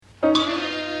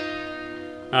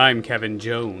I'm Kevin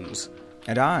Jones.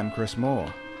 And I'm Chris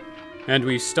Moore. And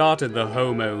we started the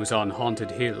Homos on Haunted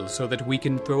Hill so that we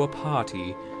can throw a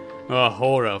party. A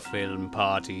horror film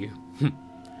party.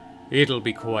 It'll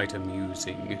be quite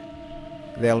amusing.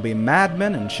 There'll be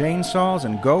madmen and chainsaws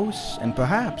and ghosts and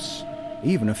perhaps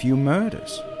even a few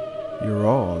murders. You're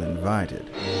all invited.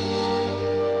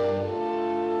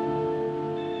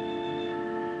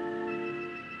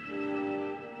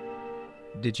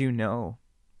 Did you know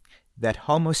that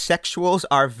homosexuals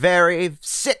are very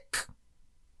sick?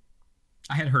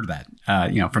 I had heard of that,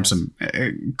 from some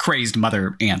crazed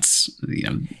mother ants,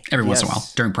 every once in a while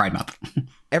during Pride Month.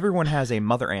 Everyone has a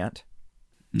mother ant.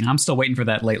 I'm still waiting for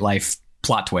that late life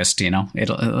plot twist,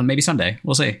 It'll maybe someday.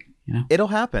 We'll see. It'll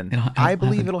happen. I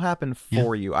believe happen. It'll happen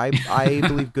for you. I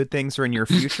believe good things are in your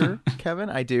future,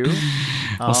 Kevin. I do.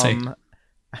 We'll see.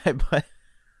 But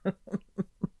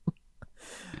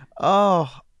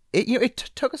it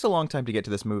took us a long time to get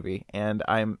to this movie, and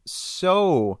I'm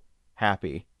so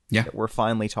happy that we're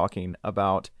finally talking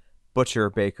about Butcher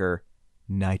Baker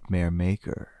Nightmare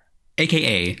Maker,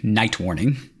 aka Night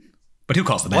Warning. But who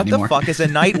calls it that anymore? What the fuck is a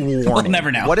night warning? We'll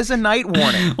never know. What is a night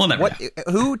warning? We'll never know.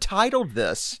 Who titled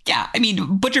this? Yeah,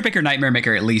 Butcher Baker Nightmare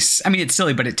Maker, at least. It's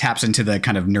silly, but it taps into the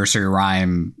kind of nursery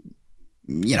rhyme,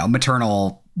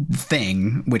 maternal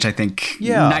thing, which I think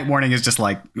Night Warning is just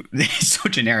like so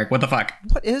generic. What the fuck?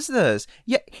 What is this?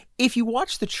 Yeah, if you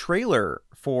watch the trailer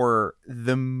for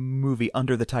the movie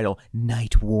under the title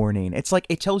Night Warning, it's like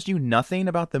it tells you nothing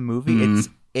about the movie.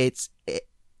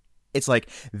 It's like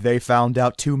they found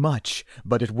out too much,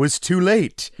 but it was too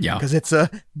late. Yeah, because it's a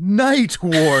night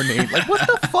warning. Like, what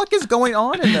the fuck is going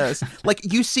on in this?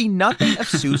 Like, you see nothing of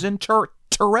Susan Terrell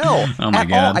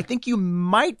at all. I think you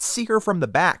might see her from the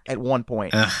back at one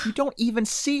point. Ugh. You don't even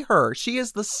see her. She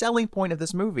is the selling point of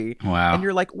this movie. Wow. And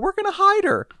you're like, we're gonna hide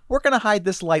her. We're gonna hide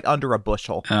this light under a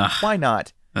bushel. Ugh. Why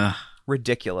not? Ugh.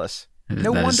 Ridiculous.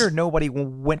 No wonder nobody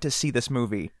went to see this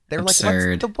movie. They're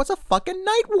absurd. like, what's a fucking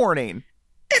night warning?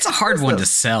 It's a hard one to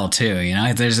sell, too.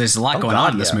 There's a lot going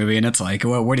on in this movie, and it's like,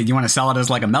 what do you want to sell it as,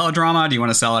 like a melodrama? Do you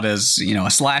want to sell it as,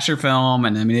 a slasher film?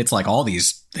 And it's like all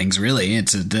these things, really.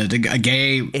 It's a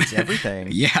gay. It's everything.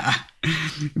 Yeah,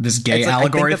 this gay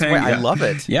allegory thing. I love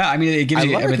it. Yeah, it gives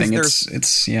you everything.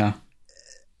 It's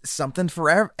something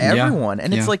for everyone,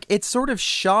 and it's like it's sort of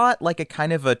shot like a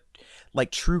kind of a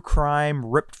true crime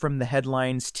ripped from the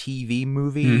headlines TV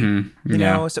movie, you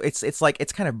know? So it's like,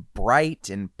 it's kind of bright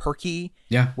and perky,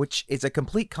 which is a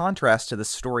complete contrast to the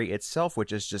story itself,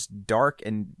 which is just dark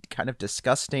and kind of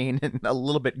disgusting and a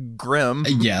little bit grim.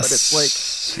 Yes.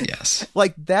 But it's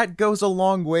like that goes a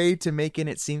long way to making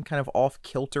it seem kind of off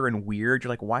kilter and weird. You're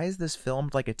like, why is this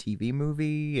filmed like a TV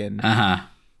movie? And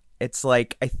it's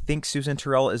like, I think Susan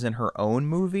Terrell is in her own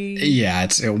movie. Yeah,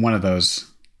 it's one of those.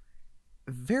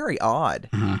 Very odd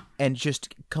and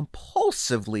just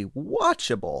compulsively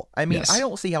watchable. I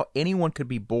don't see how anyone could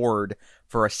be bored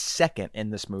for a second in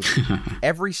this movie.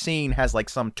 Every scene has like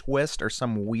some twist or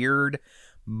some weird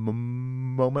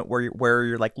moment where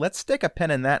you're like, let's stick a pin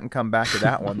in that and come back to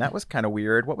that one. That was kind of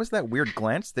weird. What was that weird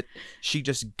glance that she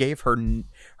just gave her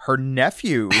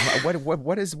nephew?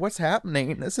 What's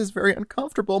happening? This is very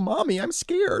uncomfortable. Mommy, I'm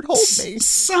scared. Hold me.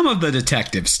 Some of the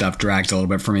detective stuff drags a little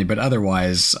bit for me, but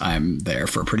otherwise I'm there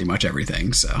for pretty much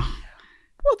everything. So.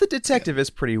 Well, the detective is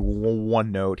pretty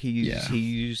one note. He's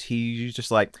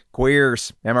just like,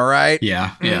 queers, am I right?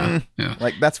 Yeah.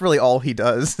 Like that's really all he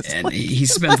does. And like, he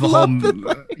spends the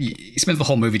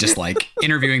whole movie just like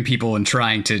interviewing people and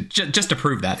trying to just to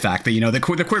prove that fact that the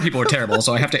queer people are terrible.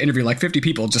 So I have to interview like 50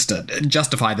 people just to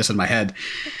justify this in my head.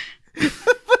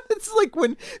 But it's like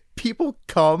when people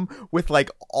come with like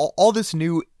all this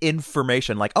new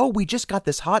information, like, oh, we just got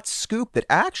this hot scoop that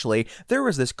actually there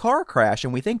was this car crash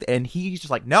and and he's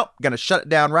just like, nope, gonna shut it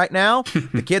down right now.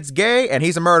 The kid's gay and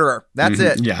he's a murderer. That's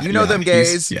it. Yeah, them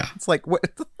gays. Yeah. It's like, what?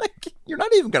 Like, you're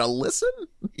not even gonna listen.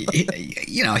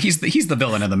 He's the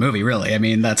villain of the movie, really.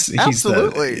 He's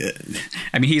absolutely.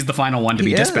 He's the final one to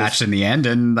be dispatched in the end,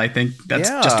 and I think that's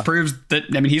just proves that.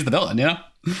 He's the villain.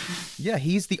 Yeah,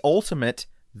 he's the ultimate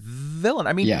villain.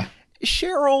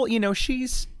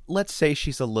 Cheryl, let's say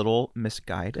she's a little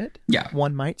misguided. Yeah.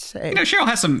 One might say. Cheryl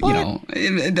has some,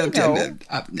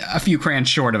 a few crayons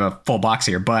short of a full box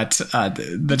here, but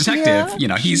the detective,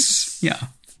 he's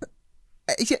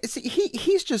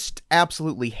he's just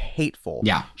absolutely hateful.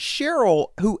 Yeah. Cheryl,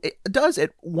 who does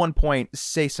at one point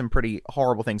say some pretty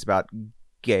horrible things about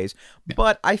gays,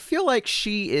 but I feel like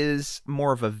she is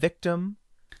more of a victim.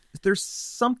 There's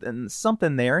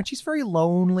something there, and she's very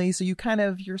lonely, so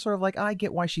you're sort of like, I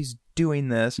get why she's doing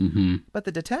this. But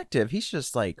the detective, he's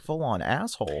just like full on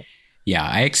asshole. Yeah,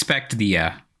 I expect the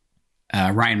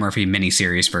Ryan Murphy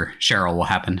miniseries for Cheryl will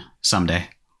happen someday.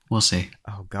 We'll see.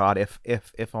 Oh God, if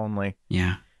only.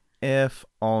 Yeah. If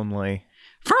only.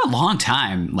 For a long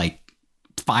time, like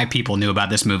 5 people knew about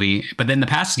this movie, but then the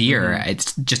past year,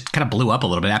 it's just kind of blew up a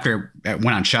little bit. After it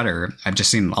went on Shudder, I've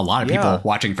just seen a lot of people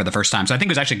watching for the first time. So I think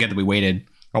it was actually good that we waited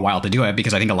a while to do it,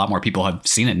 because I think a lot more people have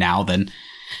seen it now than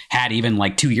had even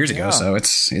like 2 years ago. So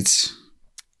it's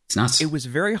nuts. It was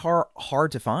very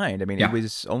hard to find. I mean, it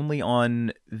was only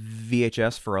on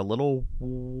VHS for a little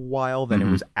while. Then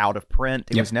it was out of print.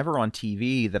 It was never on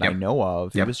TV that I know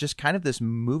of. It was just kind of this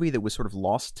movie that was sort of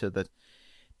lost to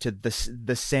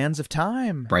the sands of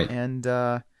time. Right. And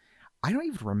I don't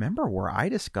even remember where I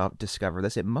discovered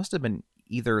this. It must have been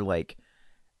either like,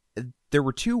 there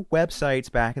were 2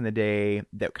 websites back in the day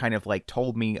that kind of like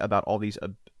told me about all these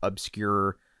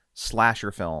obscure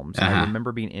slasher films. And I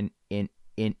remember being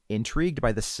intrigued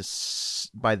by the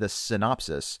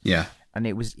synopsis. Yeah. And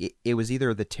it was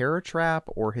either The Terror Trap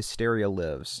or Hysteria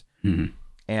Lives. Mm-hmm.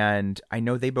 And I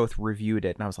know they both reviewed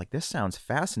it, and I was like, this sounds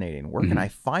fascinating. Where can I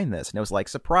find this? And it was like,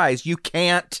 surprise, you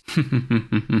can't.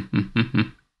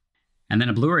 And then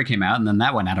a Blu-ray came out, and then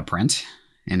that went out of print.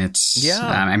 And it's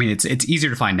I mean, it's easier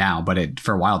to find now, but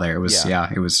for a while there, it was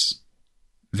it was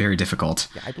very difficult.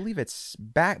 Yeah, I believe it's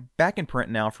back in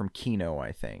print now from Kino,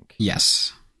 I think.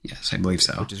 Yes, I believe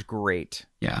so. Which is great.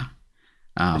 Yeah.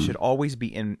 This should always be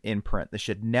in print. This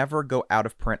should never go out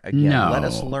of print again. No. Let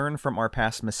us learn from our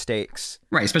past mistakes.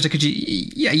 Right, especially because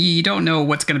you don't know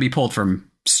what's going to be pulled from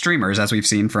streamers, as we've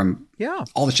seen from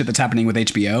all the shit that's happening with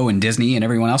HBO and Disney and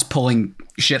everyone else pulling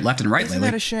shit left and right lately. Isn't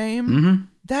that a shame? Mm-hmm.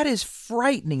 That is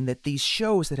frightening, that these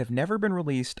shows that have never been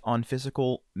released on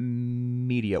physical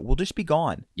media will just be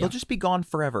gone. Yeah. They'll just be gone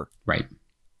forever. Right.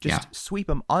 Just sweep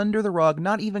them under the rug,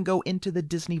 not even go into the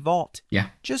Disney vault. Yeah.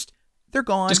 They're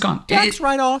gone. Just gone. Tax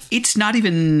write-off. It's not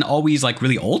even always like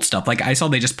really old stuff. Like I saw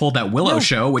they just pulled that Willow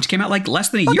show, which came out like less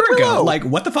than a year ago. Like,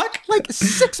 what the fuck? Like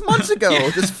 6 months ago,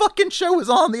 this fucking show was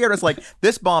on the air. It's like,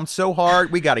 this bombed so hard,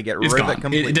 we got to get rid of it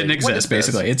completely. It didn't exist,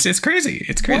 basically. It's crazy.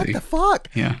 It's crazy. What the fuck?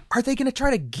 Yeah. Are they going to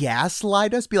try to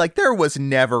gaslight us? Be like, there was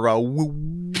never a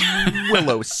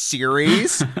Willow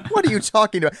series. What are you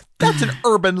talking about? That's an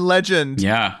urban legend.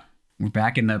 Yeah. We're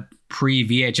back in the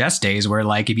pre-VHS days where,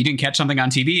 like, if you didn't catch something on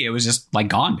TV, it was just like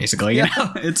gone, basically. You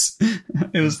know, that's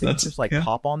just like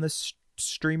pop on the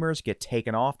streamers, get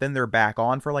taken off, then they're back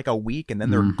on for like a week, and then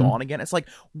they're gone again. It's like,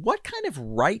 what kind of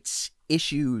rights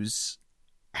issues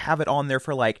have it on there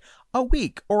for like a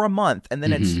week or a month, and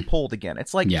then it's pulled again?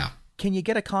 It's like, can you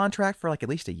get a contract for like at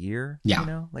least a year? Yeah, you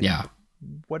know? Like,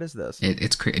 what is this?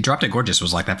 It's Drop Dead Gorgeous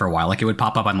was like that for a while. Like it would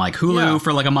pop up on like Hulu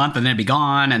for like a month and then it'd be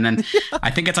gone. And then I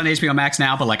think it's on HBO Max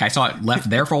now, but like I saw it left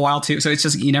there for a while too. So it's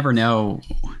just, you never know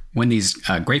when these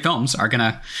great films are going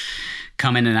to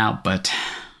come in and out. But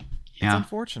it's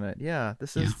unfortunate. Yeah.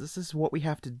 This is what we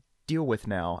have to deal with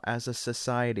now as a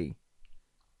society.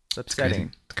 It's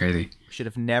upsetting. It's crazy. We should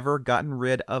have never gotten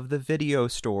rid of the video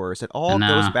stores. It all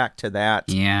goes back to that.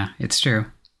 Yeah, it's true.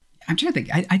 I'm trying to think.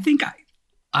 I think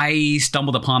I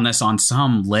stumbled upon this on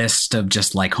some list of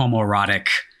just like homoerotic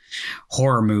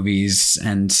horror movies,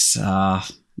 and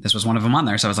this was one of them on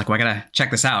there. So I was like, well, I gotta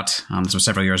check this out. This was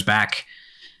several years back.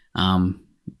 I don't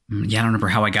remember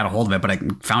how I got a hold of it, but I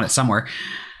found it somewhere.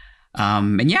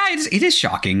 And it is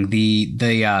shocking. The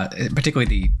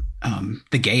particularly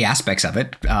the gay aspects of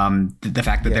it. The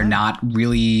fact that they're not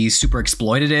really super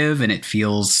exploitative, and it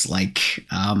feels like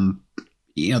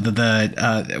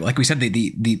like we said,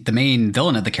 the main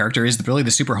villain of the character is really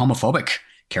the super homophobic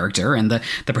character, and the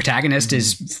protagonist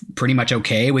is pretty much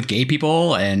okay with gay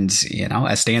people, and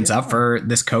stands up for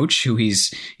this coach who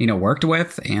he's worked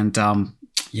with, and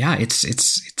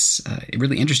it's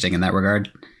really interesting in that regard.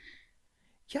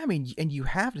 Yeah, I mean, and you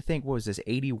have to think, what was this,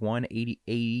 81,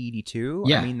 82?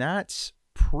 Yeah. I mean, that's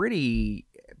pretty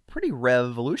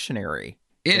revolutionary.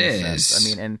 It is. Sense. I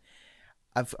mean, and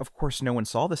of course, no one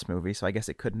saw this movie, so I guess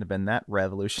it couldn't have been that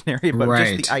revolutionary. But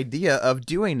just the idea of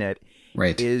doing it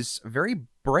is very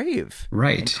brave.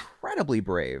 Right. Incredibly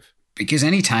brave. Because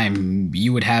anytime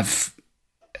you would have,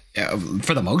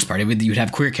 for the most part, you'd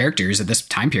have queer characters at this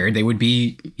time period, they would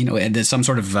be, some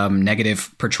sort of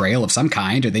negative portrayal of some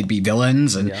kind, or they'd be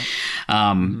villains. And,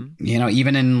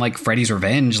 even in like Freddy's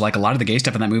Revenge, like a lot of the gay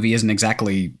stuff in that movie isn't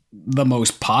exactly the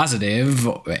most positive.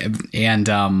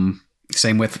 And,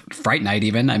 same with Fright Night,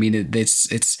 even. I mean, they're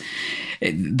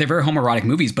very homoerotic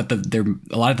movies, but they're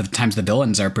a lot of the times the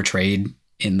villains are portrayed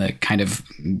in the kind of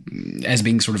as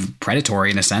being sort of predatory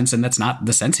in a sense, and that's not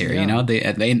the sense here.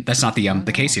 That's not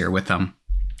the case here with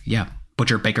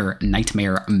Butcher Baker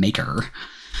Nightmare Maker.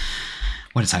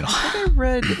 What a title. I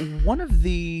read one of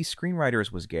the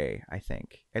screenwriters was gay, I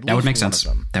think. That would make sense.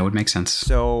 That would make sense.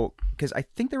 So, because I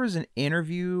think there was an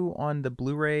interview on the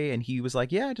Blu-ray, and he was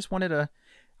like, yeah, I just wanted to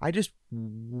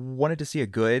see a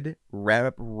good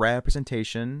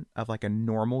representation of like a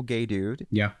normal gay dude.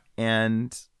 Yeah.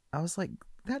 And I was like,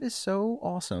 that is so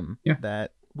awesome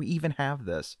that we even have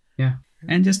this. Yeah.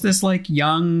 And just this like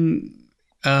young...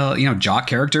 jock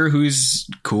character who's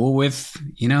cool with,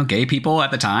 gay people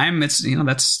at the time. It's,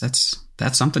 that's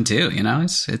something too,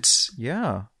 it's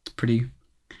pretty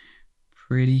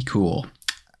cool.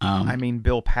 I mean,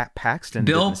 Bill Paxton.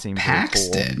 Bill seem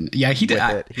Paxton. Cool yeah, he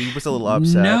did. He was a little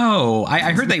upset. No,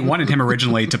 I heard they wanted him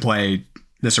originally to play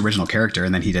this original character,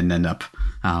 and then he didn't end up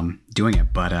doing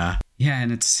it. But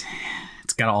and it's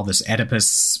got all this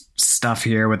Oedipus stuff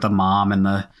here with the mom and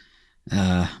the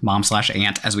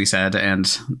mom/aunt, as we said, and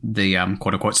the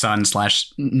quote unquote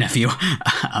son/nephew.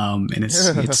 And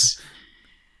it's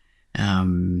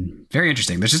very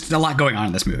interesting. There's just a lot going on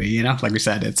in this movie, like we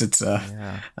said, it's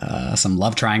some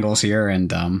love triangles here,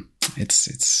 and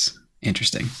it's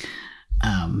interesting.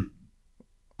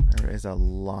 There is a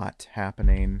lot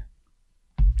happening.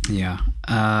 Yeah.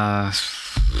 Let's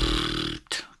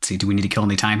see. Do we need to kill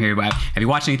any time here? Have you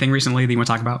watched anything recently that you want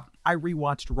to talk about? I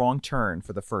rewatched Wrong Turn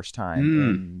for the first time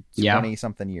in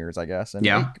 20-something years, I guess. And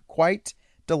quite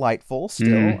delightful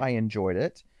still. I enjoyed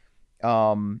it.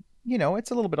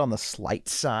 It's a little bit on the slight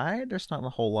side. There's not a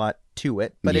whole lot to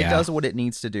it, but it does what it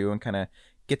needs to do and kind of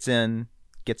gets in,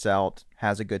 gets out,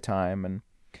 has a good time. And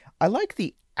I like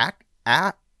the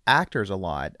actors a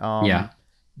lot.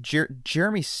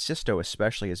 Jeremy Sisto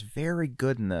especially is very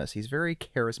good in this. He's very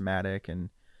charismatic and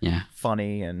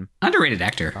funny and underrated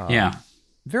actor.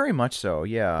 Very much so,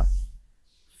 yeah.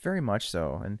 Very much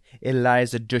so. And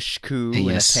Eliza Dushku in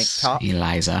a tank top.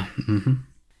 Eliza. Mm-hmm.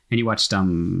 And you watched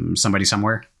Somebody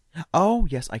Somewhere? Oh,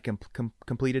 yes. I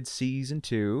completed season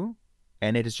 2.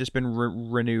 And it has just been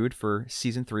renewed for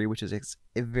season 3, which is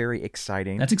very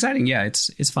exciting. That's exciting, yeah.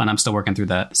 It's fun. I'm still working through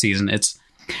that season.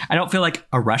 I don't feel like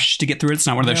a rush to get through it. It's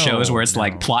not one of those shows where it's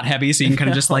like plot heavy, so you can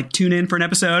kind of just like tune in for an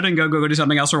episode and go do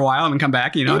something else for a while and come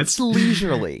back. It's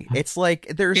leisurely. It's like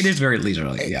it is very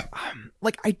leisurely. Yeah.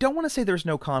 Like, I don't want to say there's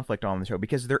no conflict on the show,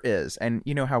 because there is, and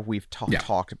you know how we've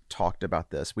talked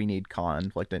about this. We need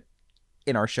conflict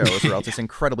in our shows, or else it's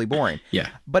incredibly boring. Yeah.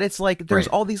 But it's like there's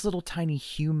all these little tiny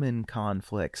human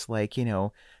conflicts, like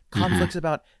conflicts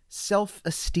about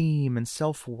self-esteem and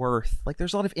self-worth. Like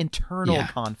there's a lot of internal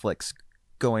conflicts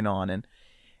going on, and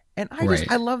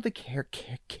I love the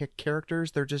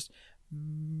characters. They're just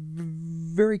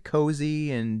very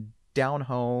cozy and down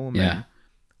home, and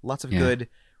lots of good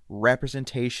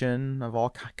representation of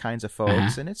all kinds of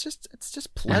folks, and it's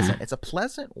just pleasant. It's a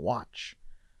pleasant watch.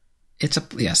 That's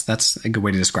a good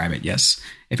way to describe it. Yes,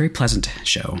 a very pleasant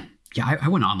show. Yeah, I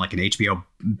went on like an HBO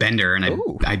bender, and I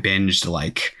binged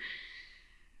like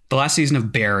the last season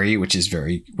of Barry, which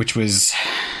was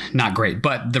not great,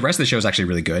 but the rest of the show is actually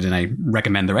really good, and I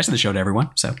recommend the rest of the show to everyone.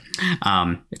 So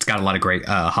it's got a lot of great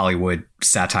Hollywood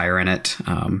satire in it.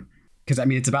 Because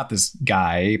it's about this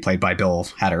guy played by Bill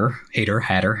Hader,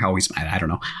 I don't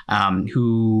know,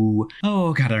 who, I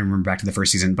don't remember back to the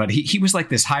first season, but he was like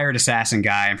this hired assassin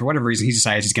guy, and for whatever reason he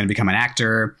decides he's going to become an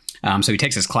actor. So he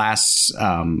takes his class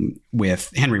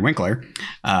with Henry Winkler,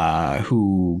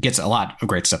 who gets a lot of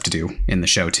great stuff to do in the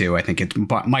show too. I think it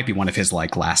might be one of his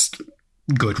like last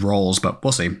good roles, but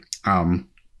we'll see. But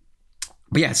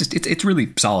yeah, it's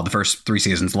really solid. The first 3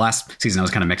 seasons. The last season I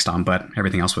was kind of mixed on, but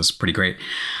everything else was pretty great.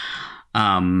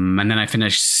 And then I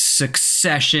finished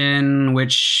Succession,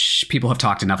 which people have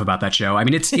talked enough about that show.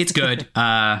 It's good, but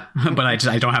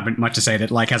I don't have much to say that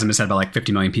like hasn't been said by like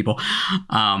 50 million people.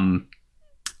 And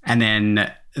then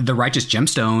The Righteous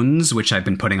Gemstones, which I've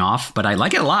been putting off, but I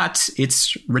like it a lot.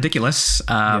 It's ridiculous.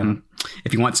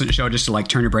 If you want a show just to like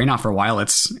turn your brain off for a while,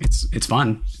 it's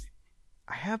fun.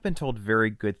 I have been told very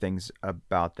good things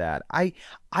about that. I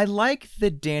like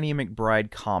the Danny McBride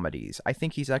comedies. I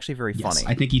think he's actually very funny.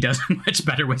 I think he does much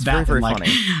better with that than like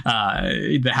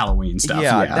the Halloween stuff.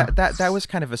 Yeah, that was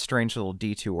kind of a strange little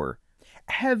detour.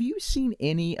 Have you seen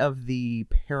any of the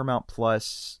Paramount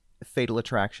Plus Fatal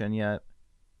Attraction yet?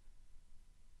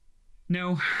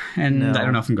 No, and I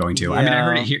don't know if I'm going to. Yeah. I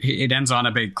heard it ends on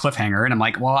a big cliffhanger, and I'm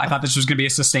like, well, I thought this was going to be a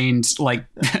sustained like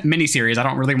miniseries. I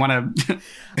don't really want to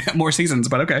more seasons,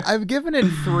 but okay. I've given it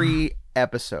 3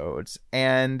 episodes,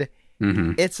 and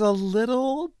it's a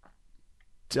little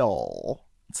dull.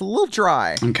 It's a little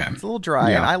dry. Okay, it's a little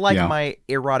dry, and I like my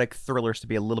erotic thrillers to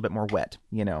be a little bit more wet.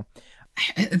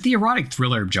 The erotic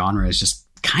thriller genre is just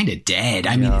kind of dead.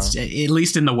 It's at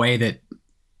least in the way that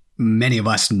many of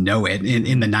us know it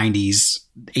in the 90s,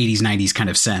 80s, 90s kind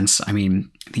of sense. I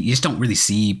mean, you just don't really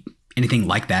see anything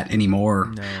like that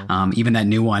anymore. No. Even that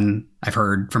new one I've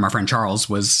heard from our friend Charles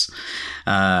was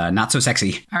not so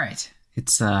sexy. All right.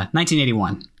 It's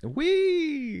 1981.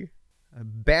 Whee! A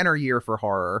banner year for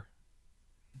horror.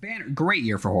 Great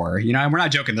year for horror. You know, and we're not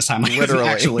joking this time. Like, Literally.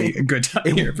 It's actually a good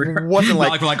time year for horror. It wasn't we're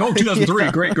like, oh, 2003,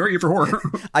 great year for horror.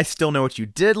 I Still Know What You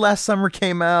Did Last Summer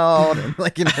came out. And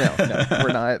like, no,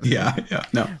 we're not. Yeah,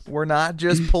 no. We're not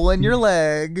just pulling your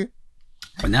leg.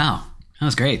 No, that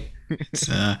was great. It's,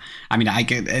 I mean,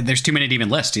 there's too many to even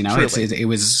list, you know. It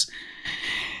was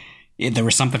there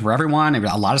was something for everyone.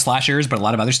 A lot of slashers, but a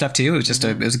lot of other stuff too. It was just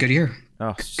it was a good year.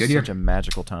 Oh, good year. Such a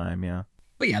magical time, yeah.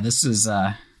 But yeah, this is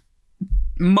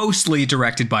mostly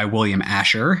directed by William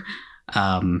Asher,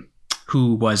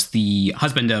 who was the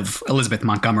husband of Elizabeth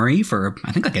Montgomery for,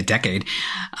 I think, like a decade.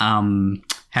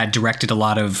 Had directed a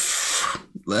lot of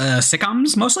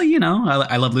sitcoms, mostly, you know.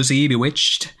 I Love Lucy,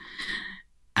 Bewitched.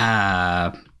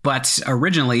 But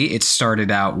originally it started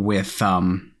out with,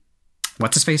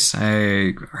 what's his face?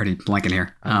 I already blanking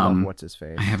here. I love What's His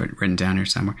Face. I have it written down here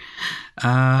somewhere.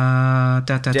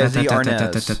 Desi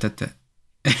Arnaz.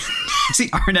 See,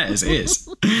 Arnaz is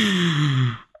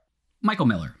Michael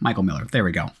Miller. There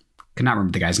we go. Could not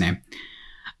remember the guy's name.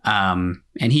 And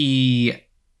he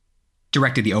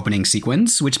directed the opening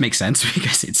sequence, which makes sense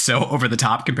because it's so over the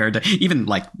top compared to even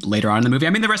like later on in the movie. I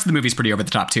mean, the rest of the movie's pretty over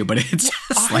the top too, but it's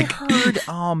just I heard,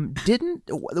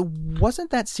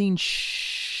 wasn't that scene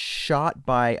shot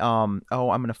by, I'm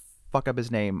going to fuck up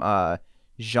his name,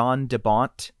 Jean de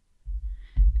Bont?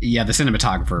 Yeah, the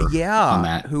cinematographer. Yeah, on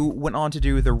that. Who went on to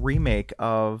do the remake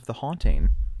of The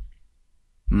Haunting.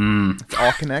 It's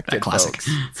all connected, classic. Folks.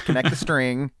 It's Connect the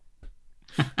String.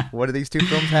 What do these two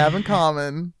films have in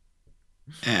common?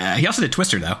 He also did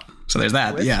Twister, though. So there's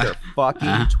that. Twister, yeah.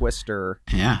 Fucking Twister.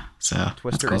 Yeah, so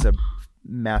Twister cool. is a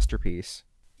masterpiece.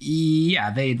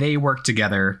 Yeah, they worked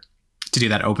together to do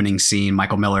that opening scene,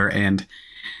 Michael Miller and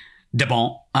de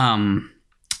Bont.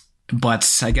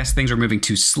 But I guess things were moving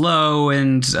too slow,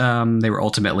 and they were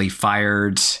ultimately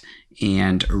fired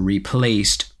and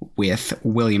replaced with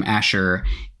William Asher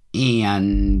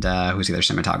and who's the other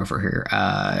cinematographer here?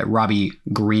 Robbie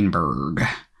Greenberg.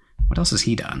 What else has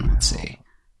he done? Let's see.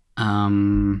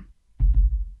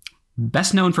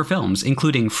 Best known for films,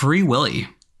 including Free Willy.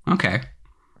 Okay.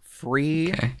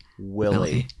 Free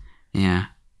Willy. Yeah.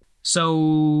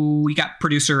 So we got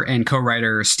producer and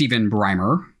co-writer Stephen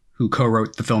Brymer, who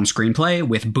co-wrote the film screenplay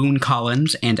with Boone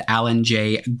Collins and Alan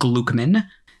J. Gluckman.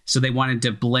 So they wanted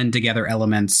to blend together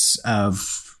elements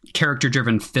of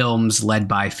character-driven films led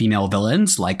by female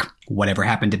villains, like Whatever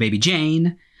Happened to Baby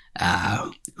Jane,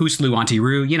 Who Slew Auntie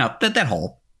Roo, you know, that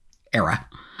whole era.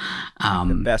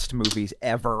 The best movies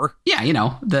ever. Yeah, you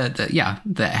know, the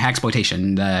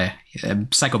hagsploitation, the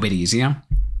psycho biddies, you know,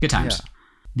 good times. Yeah.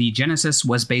 The genesis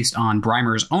was based on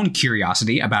Brymer's own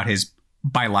curiosity about his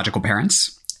biological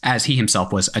parents, as he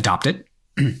himself was adopted.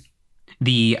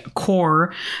 The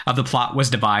core of the plot was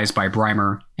devised by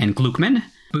Brymer and Gluckman.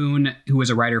 Boone, who was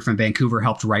a writer from Vancouver,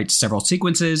 helped write several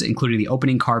sequences, including the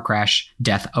opening car crash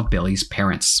death of Billy's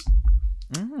parents,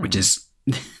 which is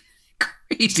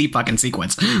crazy fucking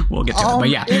sequence. We'll get to it, but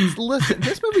yeah. Listen,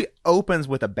 this movie opens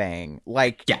with a bang.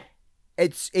 Like, yeah.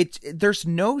 It's there's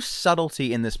no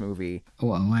subtlety in this movie.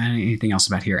 Well, anything else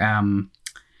about here?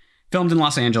 Filmed in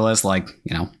Los Angeles, like,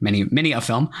 you know, many a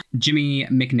film. Jimmy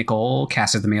McNichol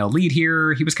cast as the male lead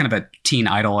here. He was kind of a teen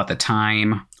idol at the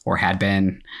time, or had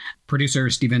been. Producer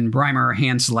Stephen Brymer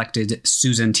hand-selected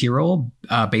Susan Tyrrell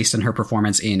based on her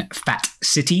performance in Fat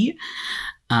City.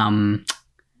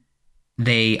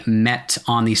 They met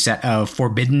on the set of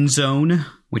Forbidden Zone,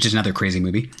 which is another crazy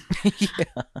movie.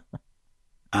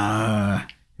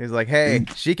 He's like, hey,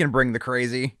 she can bring the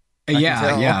crazy. I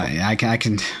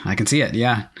can see it.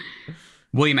 Yeah.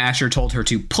 William Asher told her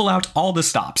to pull out all the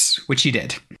stops, which she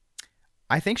did.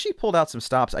 I think she pulled out some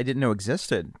stops I didn't know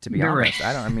existed, to be honest.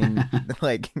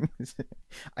 Right.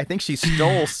 I think she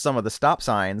stole some of the stop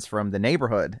signs from the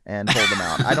neighborhood and pulled them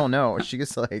out. I don't know. She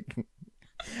was like,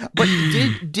 but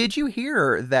did you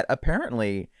hear that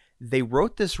apparently they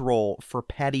wrote this role for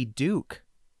Patty Duke?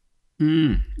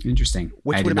 Interesting.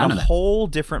 Which would have been a whole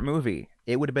different movie.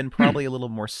 It would have been probably a little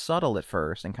more subtle at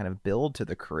first and kind of build to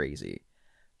the crazy.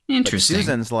 Interesting. But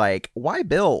Susan's like, why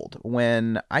build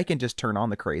when I can just turn on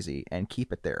the crazy and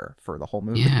keep it there for the whole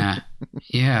movie?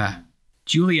 Yeah.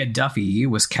 Julia Duffy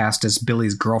was cast as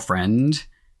Billy's girlfriend,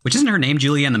 which isn't her name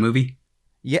Julia in the movie?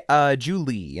 Yeah,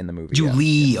 Julie in the movie. Julie,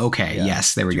 yeah. Okay, yeah.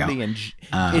 Yes, there we Julie go.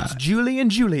 It's Julie and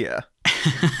Julia.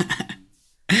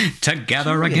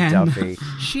 Together Julia again. Duffy,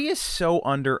 she is so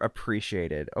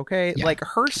underappreciated, okay? Yeah. Like,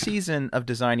 her season of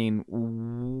designing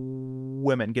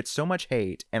women gets so much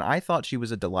hate, and I thought she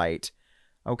was a delight,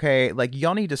 okay? Like,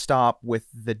 y'all need to stop with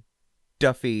the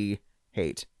Duffy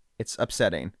hate. It's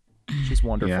upsetting. She's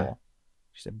wonderful. Yeah.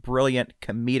 She's a brilliant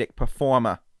comedic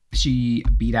performer. She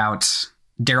beat out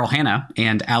Daryl Hannah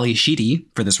and Ali Sheedy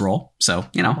for this role, so,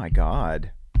 you know. Oh my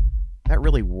God. That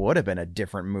really would have been a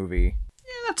different movie.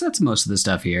 Yeah, that's most of the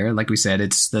stuff here. Like we said,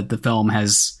 it's that the film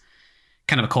has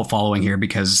kind of a cult following here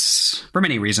because, for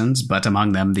many reasons, but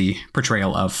among them, the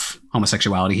portrayal of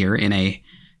homosexuality here in a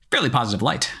fairly positive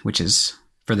light, which is,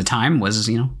 for the time, was,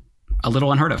 you know, a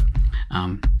little unheard of.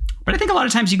 But I think a lot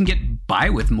of times you can get by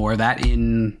with more of that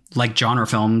in, like, genre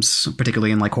films,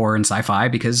 particularly in, like, horror and sci-fi,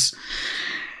 because,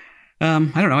 I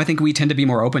don't know, I think we tend to be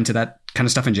more open to that kind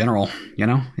of stuff in general, you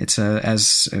know? It's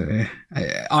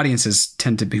audiences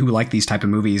tend to be, who like these type of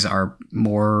movies are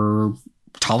more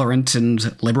tolerant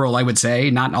and liberal, I would say.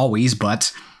 Not always,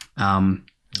 but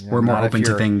we're more open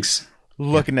to things.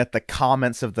 Looking at the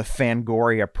comments of the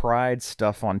Fangoria Pride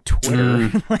stuff on Twitter.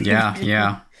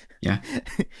 Yeah.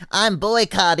 I'm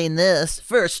boycotting this.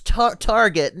 First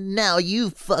Target, now you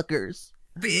fuckers.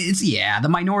 The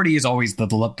minority is always the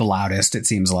loudest, it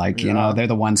seems like. You know, they're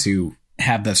the ones who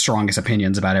have the strongest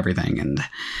opinions about everything.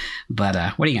 But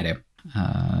what are you going to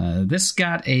do? This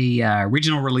got a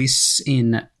regional release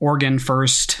in Oregon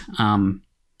first, and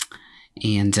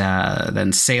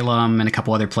then Salem and a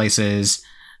couple other places.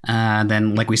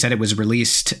 Then, like we said, it was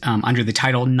released under the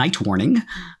title Night Warning.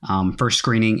 First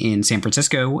screening in San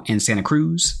Francisco and Santa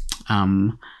Cruz.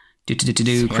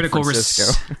 Critical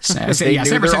Francisco. San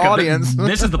Francisco. Audience.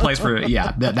 This is the place for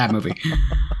that movie.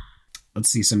 Let's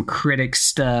see some critic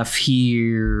stuff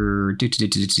here.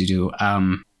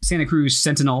 Santa Cruz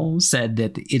Sentinel said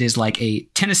that it is like a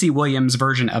Tennessee Williams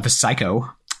version of a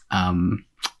Psycho.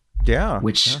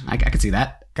 Which I could see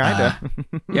that. Kinda.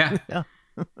 Yeah.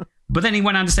 But then he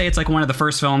went on to say it's like one of the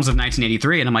first films of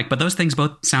 1983, and I'm like, but those things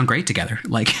both sound great together.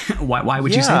 Like, why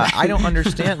would you say that? I don't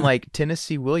understand. Like,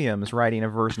 Tennessee Williams writing a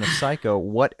version of Psycho.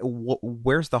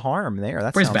 Where's the harm there?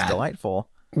 That sounds delightful.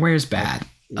 Where's bad?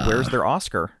 Where's their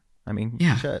Oscar? I mean,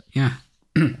 shit. Yeah.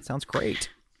 That sounds great.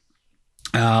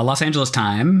 Los Angeles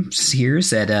Times here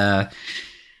said,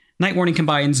 Night Warning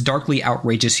combines darkly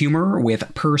outrageous humor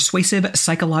with persuasive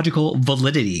psychological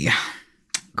validity.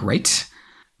 Great.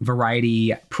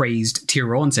 Variety praised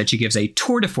Tyrrell and said she gives a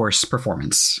tour de force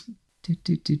performance. Yeah,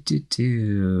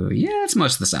 that's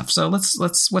most of the stuff. So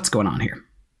what's going on here?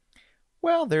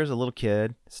 Well, there's a little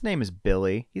kid. His name is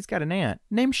Billy. He's got an aunt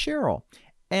named Cheryl.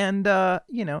 And,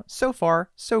 so far,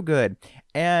 so good.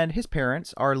 And his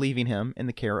parents are leaving him in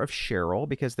the care of Cheryl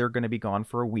because they're going to be gone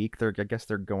for a week. They're going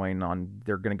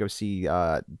to go see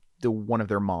one of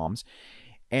their moms.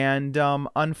 And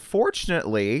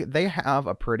unfortunately, they have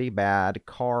a pretty bad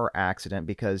car accident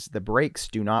because the brakes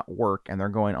do not work and they're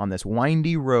going on this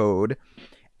windy road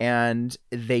and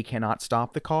they cannot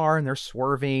stop the car and they're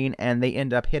swerving and they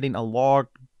end up hitting a log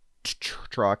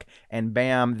truck and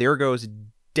bam, there goes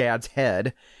Dad's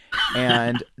head.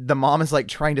 And the mom is like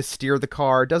trying to steer the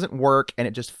car, doesn't work, and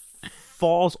it just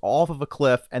falls off of a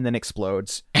cliff and then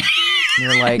explodes. And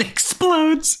you're like, it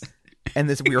explodes. And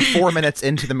we were 4 minutes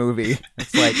into the movie.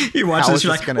 It's like, you watch how this, is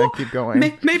you're this like, going to keep going?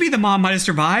 Maybe the mom might have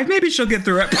survived. Maybe she'll get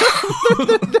through it.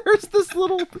 There's this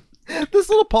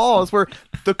little pause where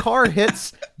the car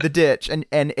hits the ditch and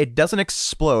it doesn't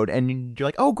explode, and you're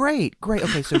like, oh, great,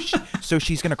 okay, so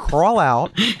she's going to crawl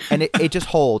out, and it just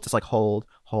holds. It's like hold,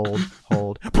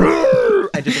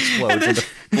 and just explodes into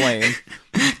flame.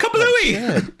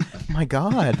 Kablooey! Like, my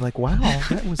God! Like, wow,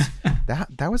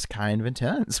 that was kind of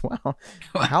intense. Wow,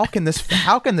 how can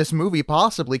this movie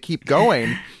possibly keep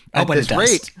going at this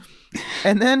rate?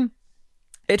 And then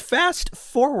it fast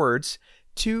forwards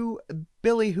to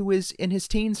Billy, who is in his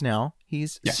teens now.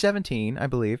 He's 17, I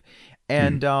believe,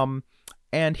 and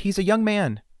he's a young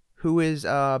man who is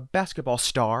a basketball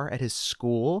star at his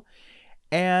school,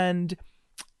 and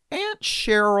Aunt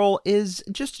Cheryl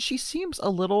she seems a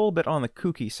little bit on the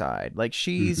kooky side. Like,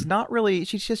 she's not really,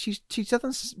 she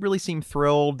doesn't really seem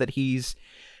thrilled that he's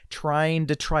trying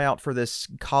to try out for this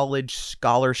college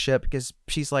scholarship, because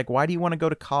she's like, why do you want to go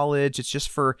to college? It's just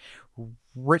for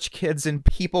rich kids and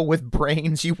people with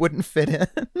brains you wouldn't fit in.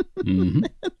 Mm-hmm.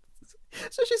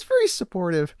 So she's very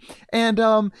supportive, and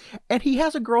he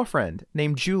has a girlfriend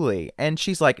named Julie, and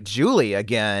she's like, Julie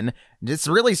again? This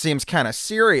really seems kind of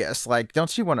serious. Like,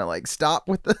 don't you want to like stop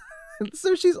with the?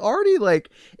 So she's already like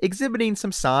exhibiting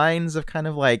some signs of kind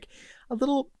of like a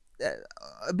little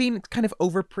being kind of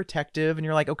overprotective, and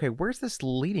you're like, okay, where's this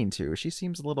leading to? She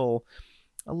seems a little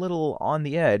on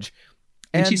the edge.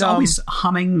 And she's always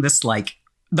humming this, like,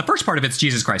 the first part of it's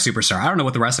Jesus Christ Superstar. I don't know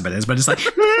what the rest of it is, but it's like,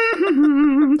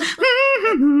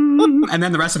 and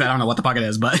then the rest of it, I don't know what the fuck it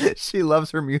is, but she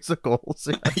loves her musicals.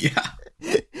 Yeah.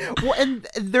 Well, and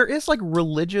there is like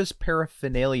religious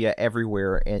paraphernalia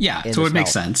everywhere. In so it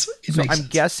makes sense. I'm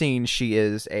guessing she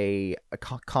is a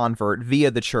convert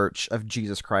via the Church of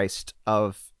Jesus Christ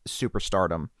of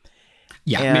Superstardom.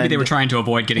 Yeah, and maybe they were trying to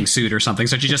avoid getting sued or something,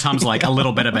 so she just hums like a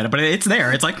little bit of it, but it's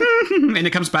there. It's like, and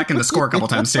it comes back in the score a couple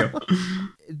times too.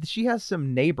 She has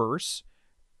some neighbors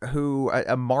who,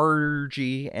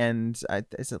 Margie and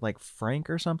is it like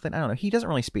Frank or something? I don't know. He doesn't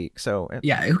really speak, so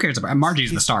yeah, who cares about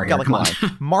Margie's the star here? Like, come on,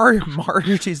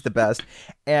 Margie's the best,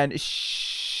 and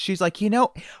she's like,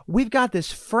 we've got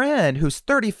this friend who's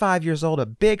 35 years old, a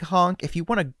big hunk. If you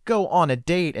want to go on a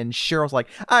date, and Cheryl's like,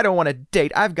 I don't want to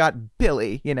date. I've got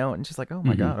Billy, and she's like, oh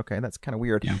my God, okay, that's kind of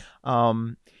weird. Yeah.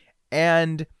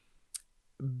 And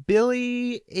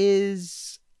Billy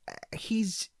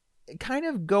he's kind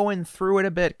of going through it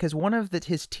a bit because one of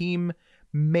his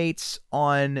teammates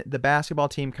on the basketball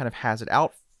team kind of has it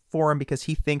out for him because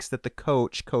he thinks that the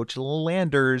Coach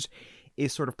Landers,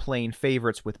 is sort of playing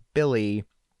favorites with Billy.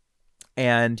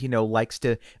 And, likes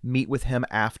to meet with him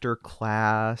after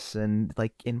class and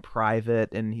like in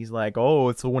private. And he's like, oh,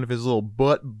 it's one of his little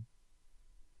butt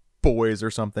boys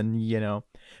or something,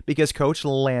 because Coach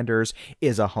Landers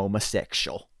is a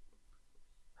homosexual.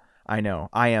 I know.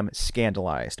 I am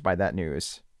scandalized by that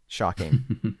news.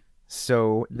 Shocking.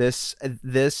 So this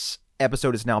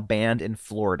episode is now banned in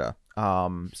Florida.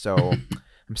 So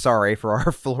I'm sorry for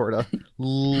our Florida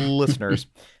listeners.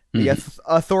 The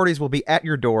authorities will be at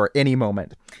your door any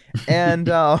moment. And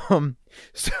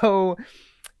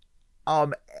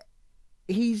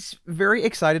he's very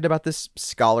excited about this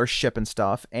scholarship and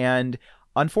stuff. And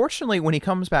unfortunately, when he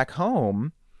comes back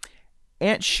home,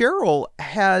 Aunt Cheryl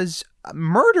has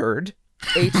murdered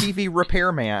a TV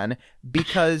repairman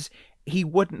because he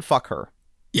wouldn't fuck her.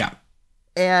 Yeah.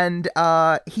 And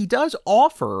he does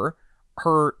offer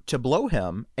her to blow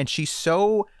him, and she's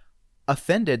so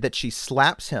offended that she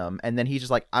slaps him, and then he's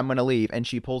just like, I'm gonna leave, and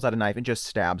she pulls out a knife and just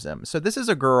stabs him. So this is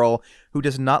a girl who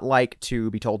does not like to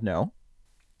be told no.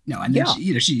 No, and then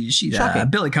she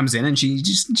Billy comes in and she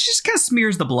just kind of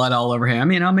smears the blood all over him,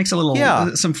 makes a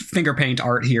little some finger paint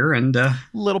art here and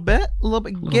little bit,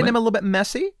 getting him a little bit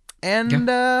messy.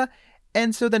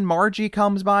 And so then Margie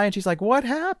comes by and she's like, what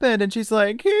happened? And she's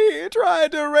like, he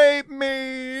tried to rape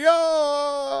me.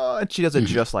 Oh! And she does it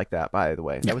just like that, by the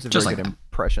way. That was a very good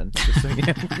impression.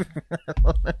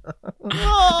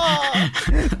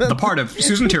 The part of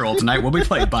Susan Tyrrell tonight will be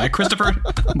played by Christopher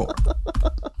Moore.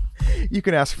 You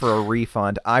can ask for a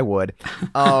refund. I would.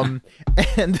 And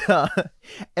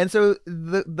so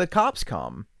the cops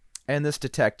come. And this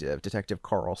Detective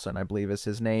Carlson, I believe is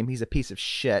his name, he's a piece of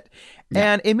shit.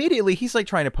 Yeah. And immediately he's like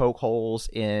trying to poke holes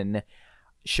in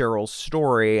Cheryl's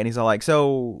story. And he's all like,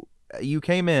 so you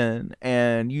came in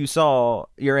and you saw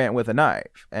your aunt with a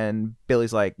knife. And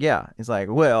Billy's like, yeah. He's like,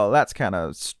 well, that's kind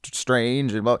of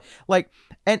strange. And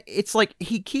and it's like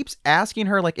he keeps asking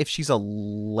her like if she's a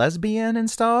lesbian and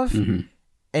stuff. Mm-hmm.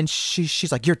 And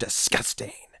she's like, you're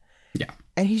disgusting. Yeah.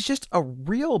 And he's just a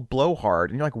real blowhard.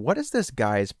 And you're like, what is this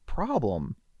guy's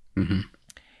problem? Mm-hmm.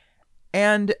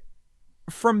 And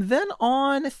from then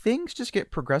on, things just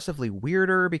get progressively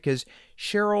weirder because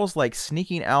Cheryl's like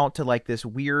sneaking out to like this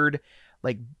weird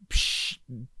like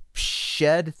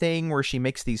shed thing where she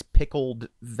makes these pickled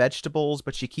vegetables,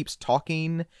 but she keeps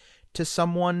talking to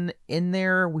someone in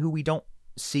there who we don't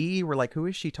see. We're like, who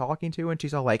is she talking to? And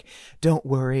she's all like, don't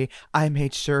worry, I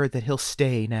made sure that he'll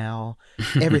stay now,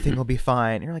 everything will be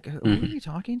fine. And you're like, who are you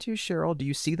talking to, Cheryl? Do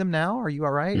you see them now? Are you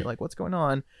all right? Like, what's going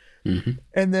on?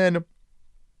 And then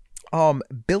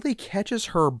Billy catches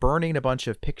her burning a bunch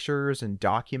of pictures and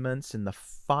documents in the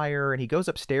fire, and he goes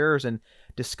upstairs and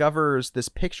discovers this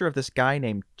picture of this guy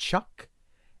named Chuck.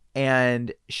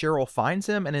 And Cheryl finds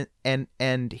him,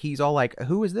 and he's all like,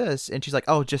 who is this? And she's like,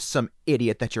 oh, just some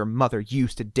idiot that your mother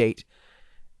used to date.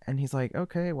 And he's like,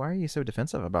 okay, why are you so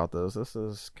defensive about this? This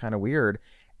is kind of weird.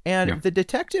 And the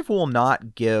detective will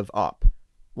not give up.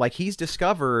 Like, he's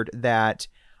discovered that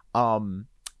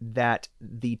that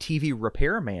the TV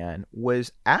repairman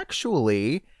was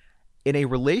actually in a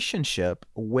relationship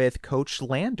with Coach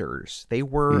Landers. They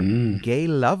were gay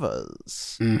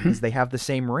lovers because they have the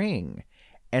same ring.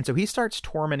 And so he starts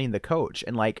tormenting the coach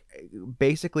and like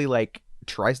basically like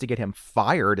tries to get him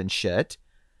fired and shit.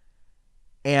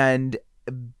 And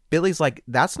Billy's like,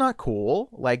 that's not cool.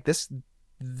 Like this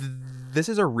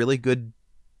is a really good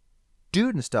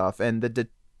dude and stuff. And the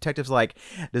detective's like,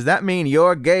 does that mean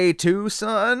you're gay too,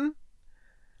 son?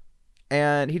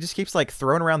 And he just keeps like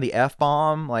throwing around the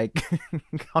F-bomb like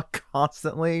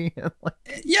constantly.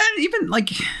 Yeah, even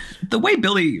like the way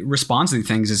Billy responds to these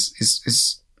things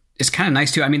is kind of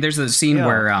nice too. I mean, there's a scene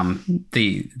where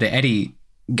the Eddie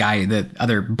guy, the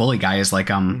other bully guy, is like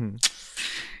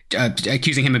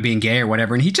accusing him of being gay or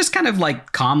whatever, and he just kind of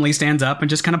like calmly stands up and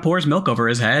just kind of pours milk over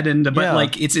his head, but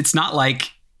like it's not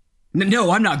like,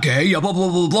 no, I'm not gay, blah, blah,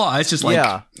 blah, blah. It's just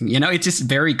like, it's just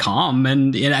very calm.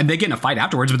 And they get in a fight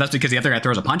afterwards, but that's because the other guy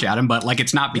throws a punch at him. But like,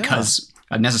 it's not because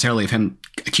necessarily of him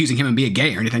accusing him of being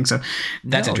gay or anything. So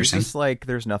that's interesting. It's just like,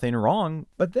 there's nothing wrong.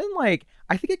 But then like,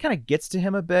 I think it kind of gets to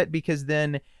him a bit, because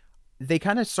then they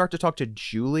kind of start to talk to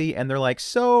Julie, and they're like,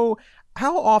 so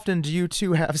how often do you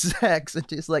two have sex? And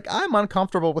she's like, I'm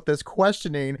uncomfortable with this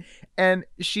questioning. And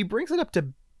she brings it up to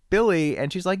Billy,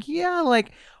 and she's like, yeah,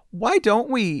 like, why don't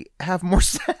we have more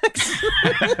sex?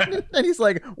 And he's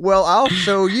like, well, I'll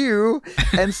show you.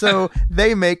 And so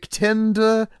they make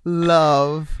tender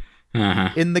love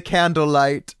in the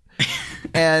candlelight.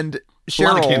 And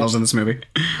Cheryl, a lot of candles in this movie,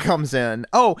 comes in.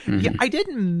 Oh, yeah, I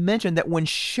didn't mention that when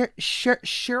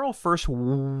Cheryl first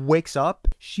wakes up,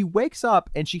 she wakes up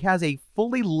and she has a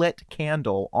fully lit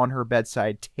candle on her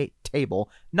bedside table.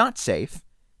 Not safe.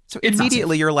 So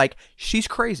immediately you're like, she's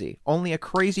crazy. Only a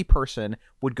crazy person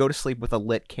would go to sleep with a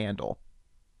lit candle.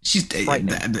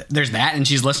 There's that, and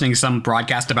she's listening to some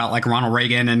broadcast about like Ronald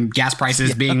Reagan and gas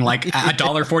prices being like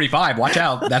 $1.45. Watch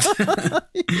out. That's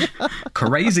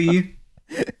crazy.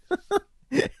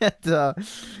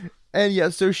 And yeah,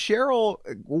 so Cheryl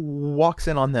walks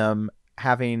in on them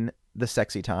having the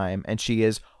sexy time, and she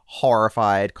is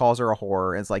horrified, calls her a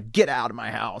whore, and is like, get out of my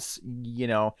house,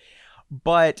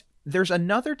 But there's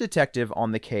another detective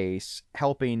on the case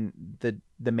helping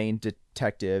the main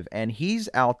detective, and he's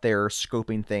out there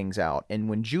scoping things out. And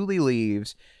when Julie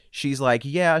leaves, she's like,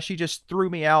 yeah, she just threw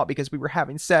me out because we were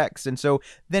having sex. And so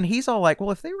then he's all like,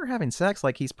 well, if they were having sex,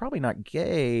 like, he's probably not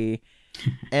gay.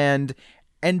 and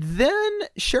then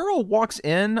Cheryl walks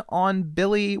in on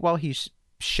Billy while he's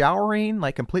showering,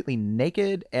 like completely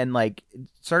naked, and like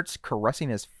starts caressing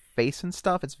his face and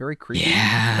stuff. It's very creepy.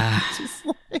 Yeah. It's just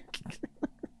like...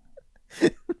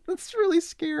 It's really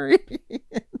scary.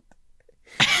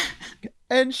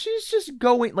 And she's just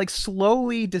going, like,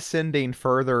 slowly descending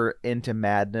further into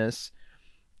madness.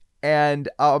 And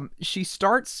she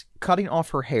starts cutting off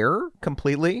her hair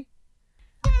completely.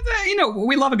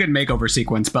 We love a good makeover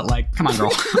sequence, but like, come on,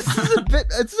 girl.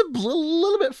 It's a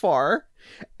little bit far.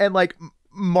 And like,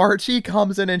 Margie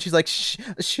comes in and she's like,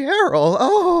 Cheryl,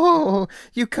 oh,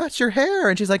 you cut your hair.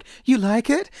 And she's like, you like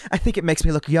it? I think it makes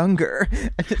me look younger.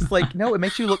 And it's like, no, it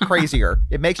makes you look crazier.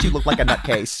 It makes you look like a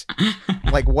nutcase.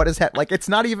 Like, what is that? Like, it's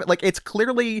not even, like, it's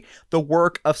clearly the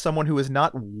work of someone who is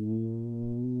not,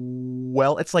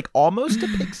 well, it's like almost a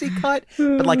pixie cut,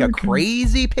 but like a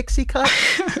crazy pixie cut,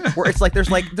 where it's like,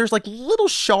 there's little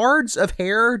shards of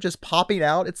hair just popping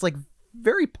out. It's like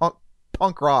very punk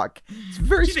rock. It's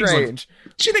very strange.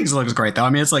 She thinks it looks great, though.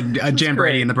 I mean, it's like Jan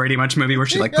Brady in the Brady Bunch movie, where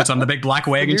she like puts on the big black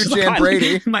wig and she's Jan like,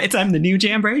 Brady. I'm the new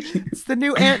Jan Brady. It's the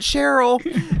new Aunt Cheryl.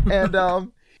 And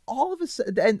all of a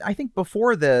sudden, and I think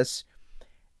before this,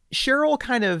 Cheryl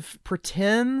kind of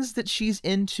pretends that she's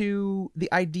into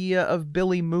the idea of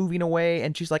Billy moving away,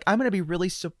 and she's like, I'm going to be really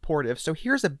supportive. So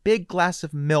here's a big glass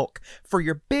of milk for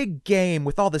your big game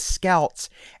with all the scouts.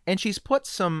 And she's put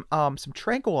some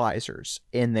tranquilizers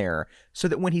in there so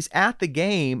that when he's at the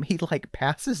game, he like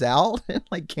passes out and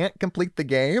like can't complete the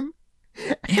game.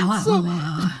 Yeah,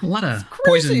 a lot of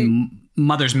poison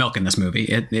mother's milk in this movie.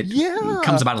 It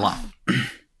comes about a lot.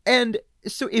 And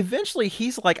so eventually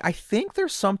he's like, I think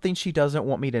there's something she doesn't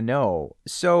want me to know.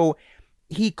 So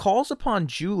he calls upon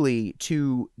Julie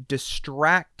to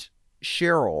distract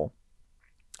Cheryl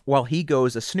while he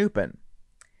goes a snooping.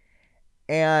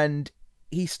 And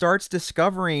he starts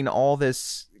discovering all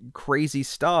this crazy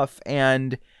stuff.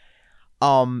 And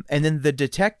then the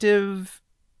detective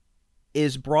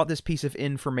is brought this piece of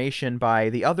information by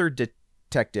the other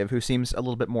detective, who seems a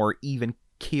little bit more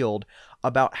even-keeled,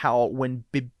 about how when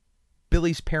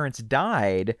Billy's parents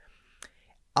died,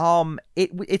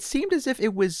 it seemed as if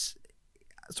it was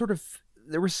sort of,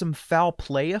 there was some foul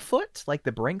play afoot, like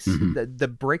the bricks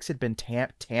the bricks had been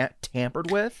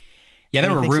tampered with. Yeah,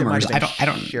 there were rumors. I don't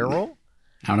Cheryl.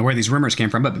 I don't know where these rumors came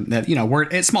from, but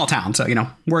it's small town, so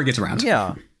word gets around.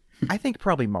 Yeah. I think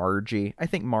probably Margie. I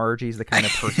think Margie's the kind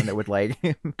of person that would like.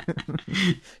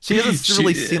 She doesn't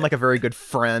really seem like a very good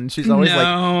friend. She's always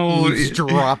like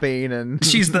eavesdropping, and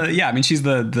she's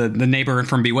the neighbor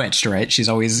from Bewitched, right? She's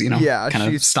always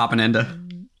kind of stopping in to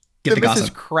get the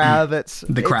gossip. Mrs.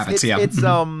 Kravitz. The Kravitz, it's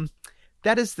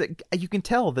that is you can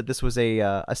tell that this was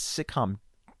a sitcom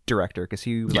director, because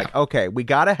he was like, okay, we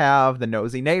got to have the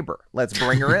nosy neighbor. Let's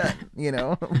bring her in, you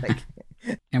know? Like,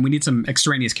 and we need some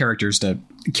extraneous characters to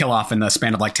kill off in the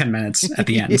span of like 10 minutes at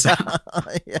the end.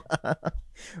 Yeah.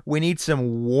 We need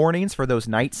some warnings for those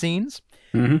night scenes.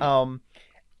 Mm-hmm.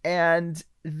 And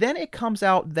then it comes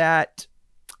out that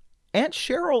Aunt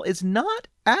Cheryl is not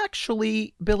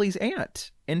actually Billy's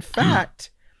aunt. In fact,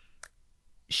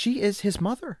 she is his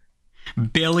mother.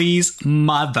 Billy's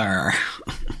mother.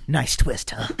 Nice twist,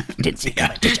 huh? Didn't see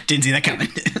that coming. Didn't see that coming.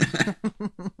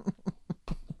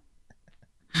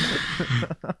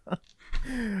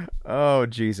 Oh,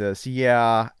 Jesus.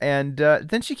 Yeah. And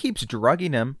then she keeps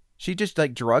drugging him. She just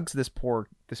like drugs this poor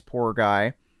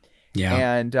guy. Yeah.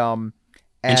 And you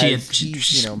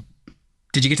know,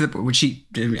 did you get to the when she?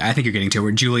 I think you're getting to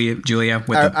where Julia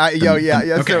with yeah.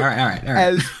 Okay, So, all right.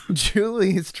 As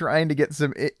Julie is trying to get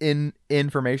some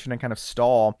information and kind of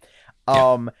stall,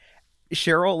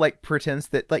 Cheryl like pretends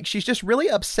that like she's just really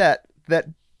upset that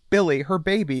Billy, her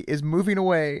baby, is moving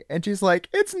away, and she's like,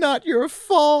 "It's not your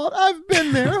fault. I've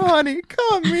been there, honey.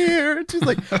 Come here." And she's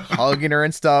like hugging her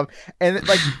and stuff, and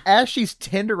like as she's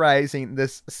tenderizing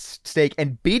this steak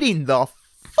and beating the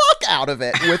fuck out of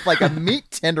it with like a meat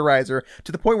tenderizer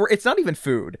to the point where it's not even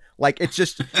food. Like it's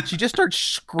just she just starts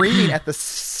screaming at the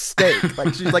steak.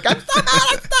 Like she's like, "I'm so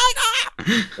mad at steak!"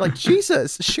 Like,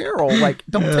 Jesus, Cheryl, like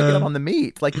don't take it up on the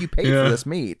meat. Like you paid for this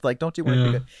meat. Like don't you want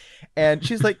to do it? And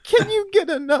she's like, "Can you get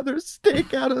another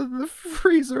steak out of the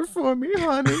freezer for me,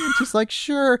 honey?" And she's like,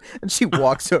 "Sure." And she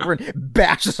walks over and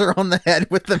bashes her on the head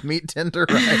with the meat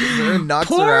tenderizer and knocks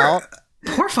her out.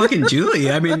 Poor fucking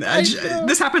Julie. I mean,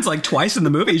 this happens like twice in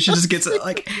the movie. She just gets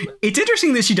like. It's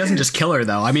interesting that she doesn't just kill her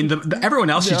though. I mean,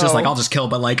 everyone else she's just like, "I'll just kill,"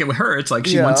 but like with her, it's like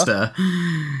she wants to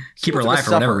keep her alive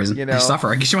for whatever reason. You know? Suffer.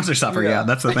 I guess she wants her to suffer. Yeah,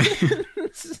 that's the thing.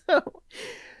 So,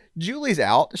 Julie's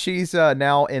out. She's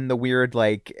now in the weird,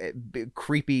 like,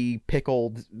 creepy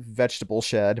pickled vegetable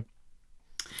shed.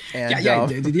 And,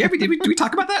 Did we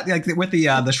talk about that? Like with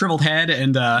the shriveled head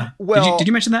and well, did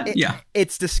you mention that?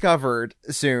 It's discovered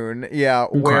soon. Yeah,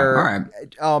 okay. where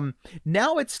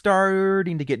now it's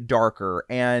starting to get darker,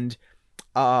 and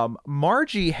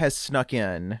Margie has snuck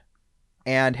in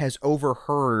and has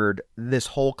overheard this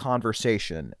whole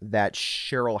conversation that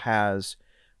Cheryl has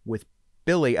with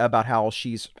Billy about how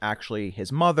she's actually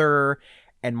his mother.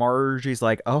 And Margie's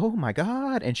like, "Oh my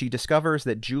God." And she discovers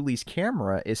that Julie's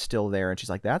camera is still there. And she's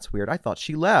like, "That's weird. I thought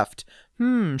she left.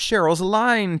 Cheryl's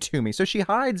lying to me." So she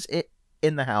hides it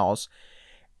in the house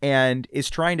and is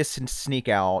trying to sneak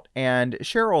out. And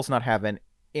Cheryl's not having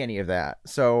any of that.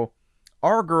 So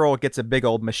our girl gets a big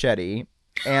old machete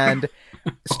and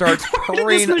starts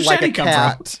purring like a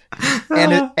cat.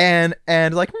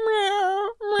 And like, meow,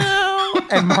 meow.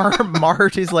 And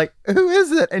Margie's like, "Who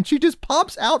is it?" And she just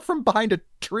pops out from behind a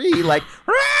tree, like,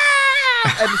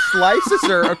 and slices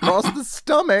her across the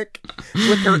stomach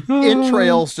with her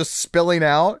entrails just spilling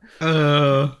out.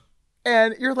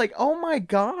 And you're like, "Oh my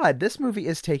God, this movie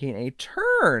is taking a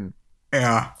turn."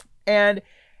 Yeah. And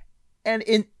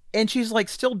she's like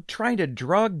still trying to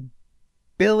drug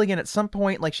Billy, and at some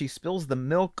point, like, she spills the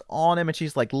milk on him, and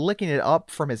she's like licking it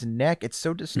up from his neck. It's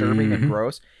so disturbing and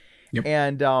gross. Yep.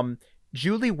 And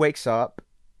Julie wakes up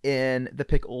in the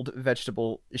pickled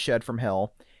vegetable shed from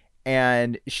hell,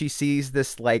 and she sees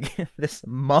this like this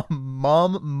mummified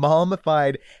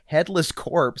headless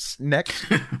corpse next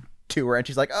to her, and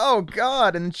she's like, "Oh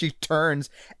God!" And then she turns,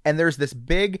 and there's this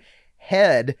big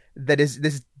head that is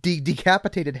this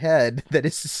decapitated head that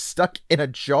is stuck in a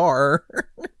jar.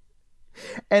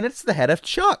 And it's the head of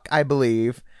Chuck, I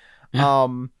believe,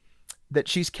 that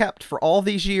she's kept for all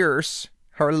these years.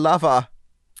 Her lover.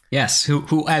 Yes,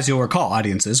 who, as you'll recall,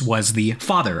 audiences, was the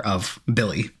father of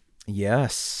Billy.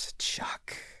 Yes,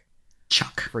 Chuck.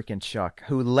 Freaking Chuck,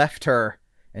 who left her,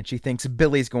 and she thinks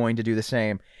Billy's going to do the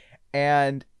same.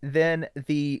 And then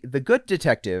the good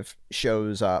detective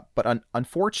shows up, but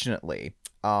unfortunately,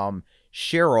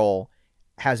 Cheryl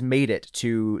has made it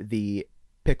to the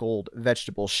pickled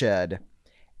vegetable shed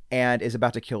and is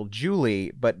about to kill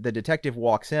Julie, but the detective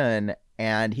walks in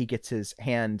and he gets his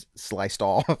hand sliced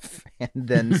off and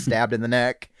then stabbed in the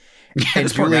neck.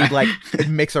 And Julie like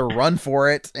makes a run for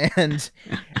it and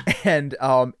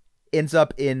ends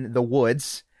up in the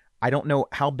woods. I don't know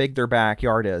how big their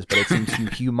backyard is, but it seems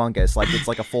humongous. Like it's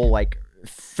like a full like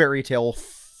fairy tale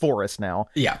forest now.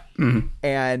 Yeah. Mm-hmm.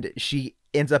 And she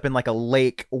ends up in like a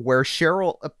lake where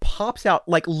Cheryl pops out,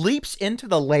 like leaps into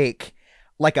the lake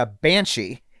like a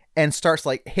banshee and starts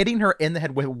like hitting her in the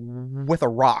head with a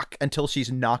rock until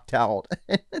she's knocked out.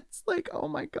 It's like, oh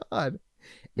my God,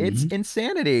 it's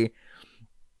insanity.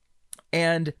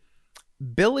 And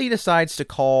Billy decides to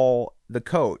call the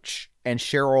coach, and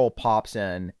Cheryl pops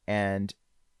in and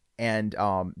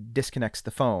disconnects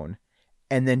the phone,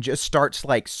 and then just starts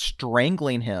like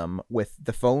strangling him with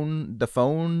the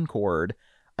phone cord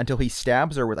until he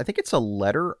stabs her with, I think it's a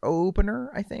letter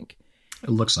opener, I think. It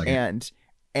looks like it.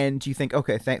 And you think,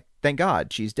 okay, thank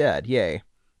God she's dead. Yay.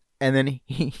 And then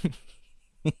he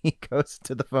goes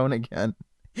to the phone again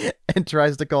and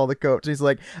tries to call the coach. He's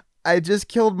like, I just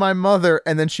killed my mother.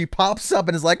 And then she pops up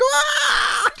and is like,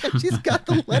 ah! And she's got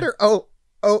the letter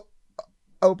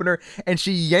opener, and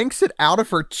she yanks it out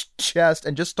of her chest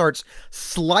and just starts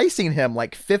slicing him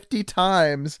like 50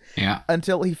 times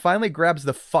until he finally grabs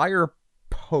the fire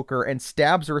poker and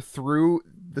stabs her through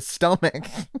the stomach.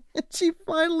 And she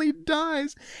finally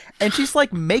dies, and she's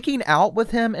like making out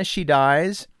with him as she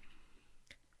dies.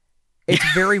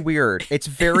 It's very weird. It's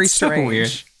very strange. So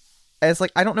weird. And it's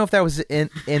like, I don't know if that was in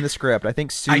the script. I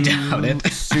think I doubt it.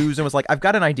 Susan was like, I've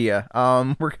got an idea.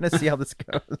 We're gonna see how this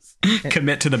goes.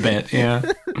 Commit to the bit, yeah.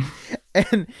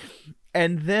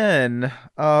 and then,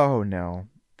 oh no,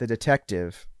 the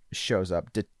detective shows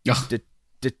up.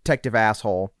 Detective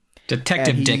asshole.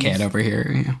 Detective dickhead over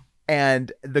here. Yeah.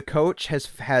 And the coach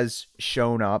has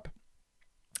shown up,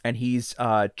 and he's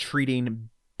treating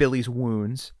Billy's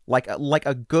wounds like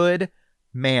a good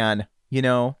man, you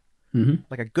know. Mm-hmm.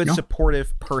 Like a good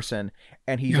supportive person,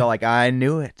 and he's all like, I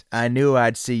knew it. I knew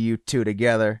I'd see you two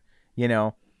together, you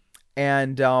know.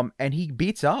 And he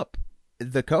beats up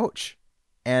the coach,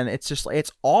 and it's just,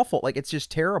 it's awful. Like, it's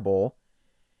just terrible.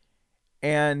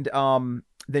 And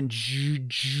then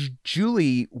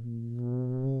Julie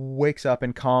wakes up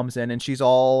and calms in, and she's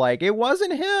all like, it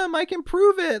wasn't him. I can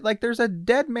prove it. Like, there's a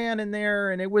dead man in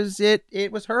there, and it was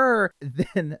her.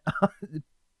 Then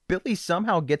Billy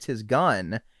somehow gets his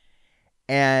gun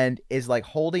and is like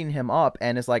holding him up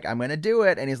and is like, I'm going to do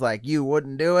it. And he's like, you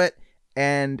wouldn't do it.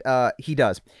 And he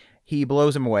does. He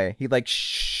blows him away. He like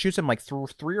shoots him like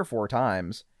 3 or 4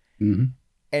 times. Mm-hmm.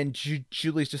 And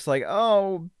Julie's just like,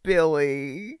 oh,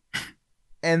 Billy.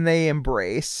 And they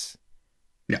embrace.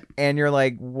 Yeah. And you're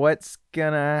like, what's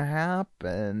going to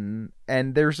happen?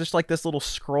 And there's just like this little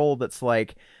scroll that's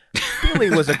like, Billy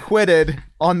was acquitted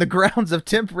on the grounds of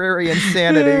temporary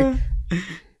insanity.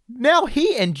 Now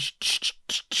he and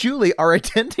Julie are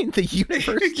attending the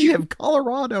University of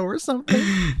Colorado or something.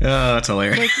 Oh, that's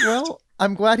hilarious. Like, well,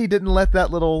 I'm glad he didn't let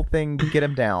that little thing get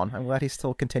him down. I'm glad he's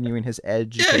still continuing his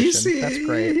education. Yeah, that's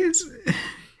great.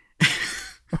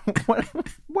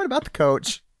 What about the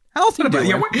coach? How's he doing?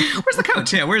 Yeah, where's the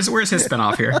coach? Yeah, where's his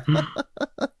spinoff here?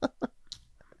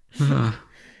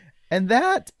 And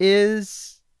that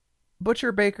is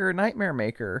Butcher Baker Nightmare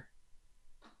Maker.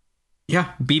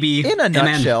 Yeah, BB. In a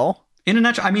nutshell. In a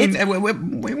nutshell. I mean,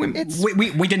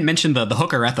 we didn't mention the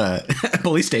hooker at the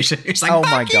police station. It's like, oh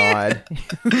my God.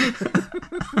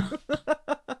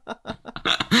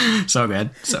 So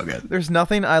good. So good. There's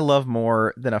nothing I love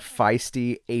more than a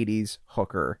feisty 80s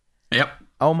hooker. Yep.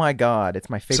 Oh my God. It's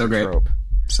my favorite trope.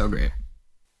 So great.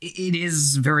 It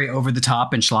is very over the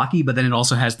top and schlocky, but then it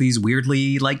also has these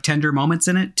weirdly like tender moments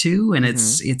in it too. And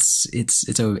it's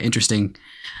a interesting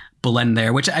blend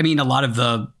there, which, I mean, a lot of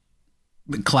the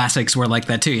classics were like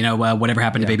that too, you know. Whatever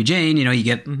Happened to Baby Jane, you know, you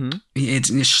get it's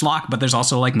schlock, but there's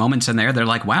also like moments in there they're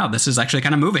like, wow, this is actually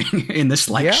kind of moving in this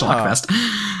like schlock fest.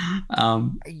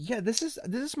 This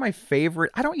is my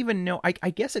favorite. I don't even know, I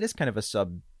guess it is kind of a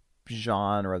sub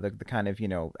genre, the kind of, you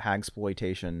know,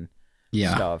 hagsploitation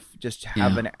stuff. Just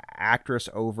have an actress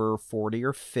over 40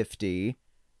 or 50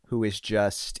 who is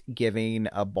just giving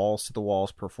a balls to the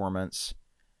walls performance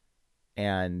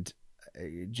and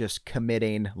just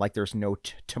committing like there's no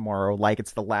tomorrow, like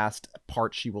it's the last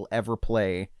part she will ever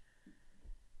play.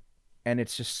 And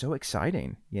it's just so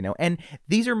exciting, you know. And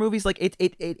these are movies like it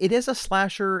is a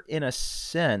slasher in a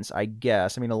sense, I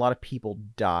guess. I mean, a lot of people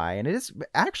die, and it is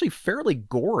actually fairly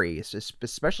gory,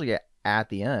 especially at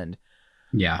the end.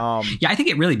 Yeah. I think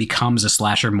it really becomes a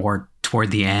slasher more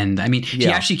toward the end. I mean, he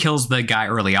actually kills the guy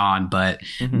early on, but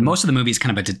most of the movie is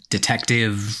kind of a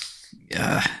detective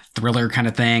thriller kind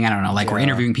of thing. I don't know, like we're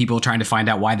interviewing people trying to find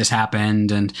out why this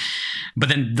happened, but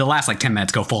then the last like 10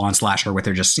 minutes go full on slasher with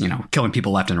her just, you know, killing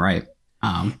people left and right.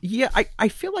 I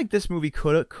feel like this movie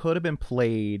could have been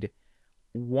played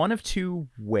one of two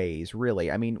ways,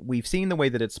 really. I mean, we've seen the way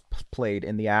that it's played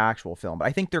in the actual film, but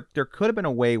I think there could have been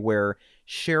a way where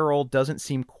Cheryl doesn't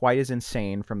seem quite as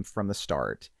insane from the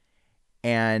start,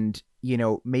 and you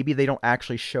know, maybe they don't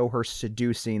actually show her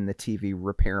seducing the TV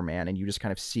repairman, and you just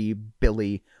kind of see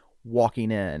Billy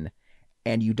walking in,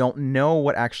 and you don't know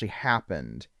what actually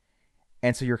happened.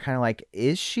 And so you're kind of like,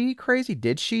 is she crazy?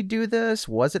 Did she do this?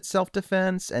 Was it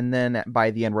self-defense? And then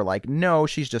by the end, we're like, no,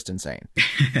 she's just insane.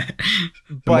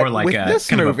 But more like with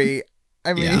this movie,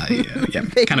 I mean,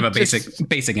 kind of a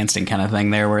basic instinct kind of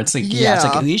thing there, where it's like, it's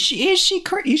like, is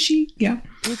she, yeah.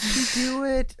 Did she do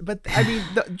it? But I mean,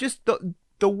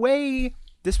 the way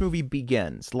this movie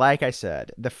begins, like I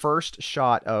said, the first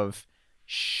shot of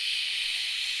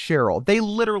Cheryl, they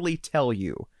literally tell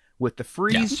you with the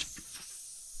freeze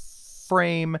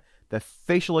frame, the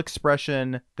facial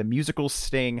expression, the musical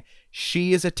sting,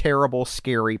 she is a terrible,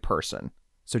 scary person.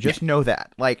 So just know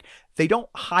that. Like, they don't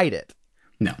hide it.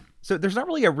 No. So there's not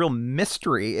really a real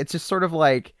mystery. It's just sort of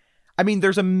like, I mean,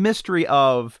 there's a mystery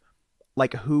of,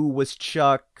 like, who was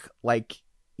Chuck? Like,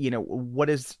 you know, what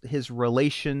is his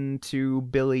relation to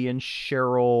Billy and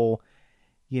Cheryl?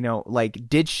 You know, like,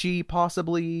 did she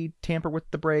possibly tamper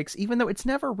with the brakes? Even though it's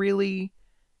never really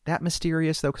that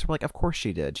mysterious, though, because we're like, of course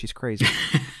she did. She's crazy.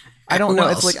 I don't know.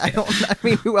 It's like, I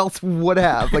mean, who else would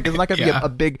have? Like, it's not going to be a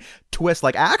big twist.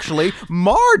 Like, actually,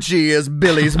 Margie is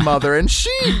Billy's mother and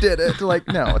she did it. Like,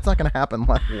 no, it's not going to happen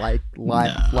like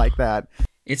that.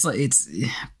 It's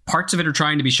parts of it are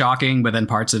trying to be shocking, but then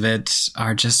parts of it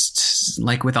are just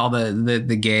like with all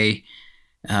the gay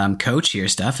coach here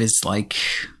stuff is like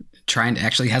trying to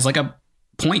actually has like a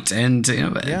point and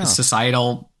a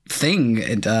societal thing.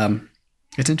 And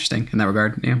it's interesting in that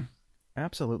regard. Yeah.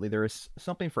 Absolutely. There is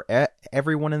something for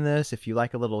everyone in this. If you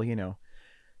like a little,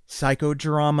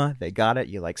 psychodrama, they got it.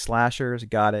 You like slashers,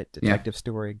 got it. Detective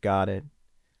story, got it.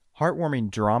 Heartwarming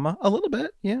drama, a little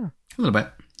bit. Yeah. A little bit.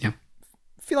 Yeah.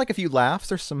 Feel like a few laughs.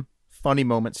 There's some funny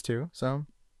moments too. So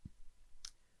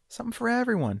something for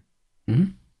everyone.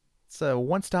 Mm-hmm. It's a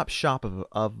one-stop shop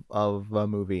of a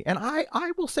movie. And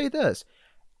I will say this.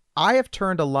 I have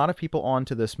turned a lot of people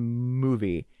onto this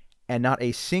movie, and not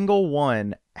a single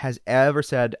one has ever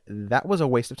said that was a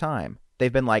waste of time.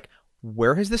 They've been like,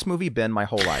 where has this movie been my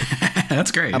whole life?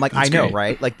 That's great. I'm like, That's I know, great.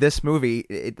 right? Like, this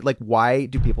movie, like, why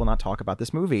do people not talk about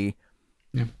this movie?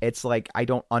 Yeah. It's like, I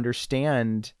don't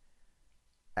understand.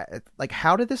 Like,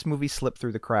 how did this movie slip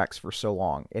through the cracks for so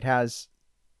long? It has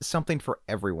something for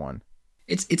everyone.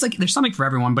 It's like there's something for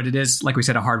everyone, but it is, like we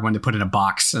said, a hard one to put in a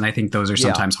box. And I think those are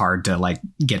sometimes hard to like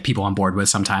get people on board with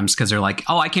sometimes, because they're like,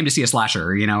 oh, I came to see a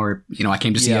slasher, or I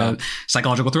came to see a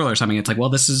psychological thriller or something. It's like, well,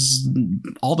 this is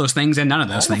all those things and none of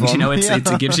those things.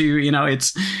 It gives you,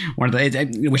 it's one of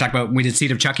the, we talked about, we did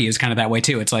Seed of Chucky is kind of that way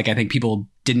too. It's like, I think people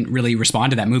didn't really respond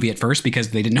to that movie at first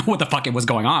because they didn't know what the fuck it was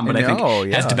going on, but I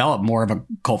think has developed more of a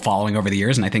cult following over the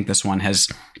years. And I think this one has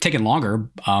taken longer.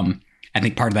 I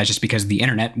think part of that's just because the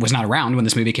internet was not around when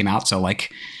this movie came out. So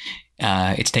like,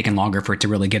 it's taken longer for it to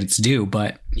really get its due,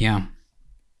 but yeah.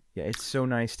 Yeah. It's so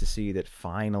nice to see that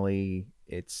finally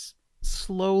it's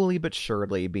slowly but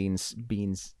surely being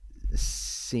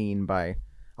seen by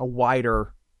a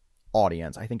wider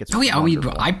audience. I think it's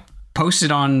wonderful. I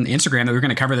posted on Instagram that we were going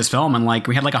to cover this film, and like,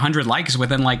 we had like 100 likes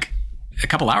within like a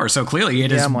couple hours. So clearly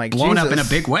it has blown up in a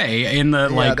big way in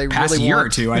the past year or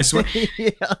two, I swear.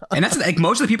 And that's like,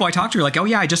 most of the people I talk to are like, oh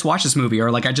yeah, I just watched this movie, or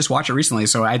like, I just watched it recently.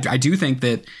 So I do think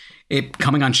that it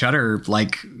coming on Shudder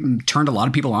like turned a lot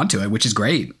of people onto it, which is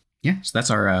great. Yeah. So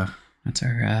that's our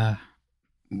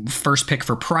first pick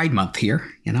for Pride Month here,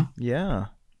 Yeah.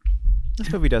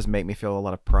 This movie does make me feel a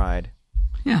lot of pride.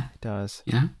 Yeah. It does.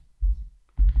 Yeah.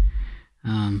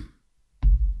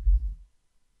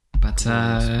 But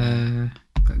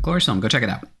glorious film, go check it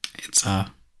out. It's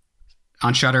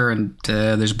on Shudder, and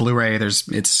there's Blu-ray.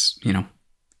 It's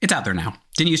out there now.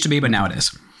 Didn't used to be, but now it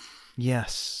is.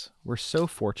 Yes, we're so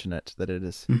fortunate that it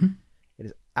is. Mm-hmm. It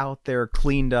is out there,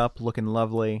 cleaned up, looking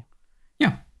lovely.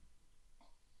 Yeah.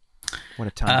 What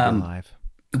a time to be alive.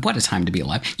 What a time to be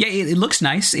alive. Yeah, it looks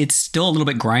nice. It's still a little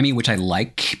bit grimy, which I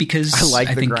like, because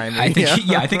I think grimy. I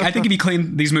think if you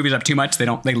clean these movies up too much, they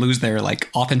lose their like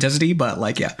authenticity, but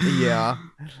like Yeah.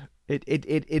 It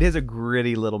is a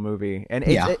gritty little movie. And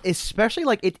especially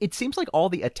like it seems like all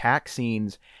the attack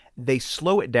scenes, they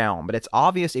slow it down, but it's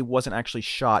obvious it wasn't actually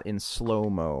shot in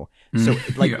slow-mo. So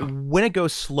like when it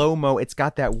goes slow-mo, it's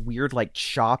got that weird like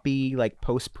choppy like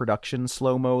post-production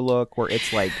slow-mo look where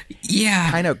it's like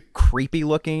kind of creepy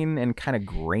looking and kind of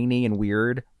grainy and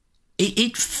weird.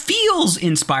 It feels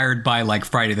inspired by like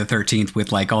Friday the 13th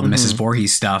with like all the Mrs.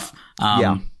 Voorhees stuff.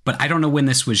 But I don't know when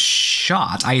this was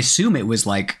shot. I assume it was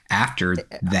like after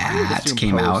that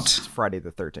came out. Friday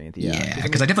the 13th, yeah.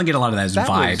 Because I definitely get a lot of those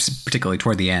vibes, particularly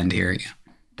toward the end here. Yeah.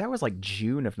 That was like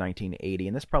June of 1980,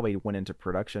 and this probably went into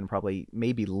production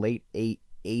maybe late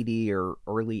 80 or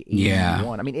early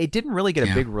 81. I mean, it didn't really get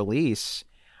a big release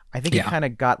I think it kind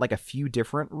of got like a few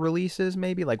different releases,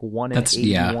 maybe like one in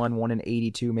 81, one in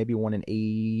 82, maybe one in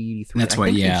 83. That's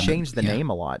they changed the name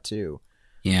a lot too.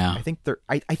 Yeah, I think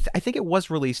I think it was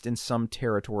released in some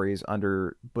territories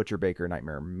under Butcher Baker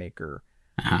Nightmare Maker,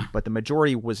 but the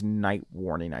majority was Night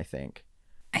Warning. I think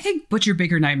Butcher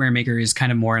Baker Nightmare Maker is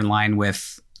kind of more in line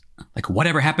with like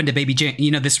Whatever Happened to Baby Jane.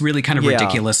 You know, this really kind of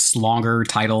ridiculous longer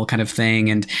title kind of thing,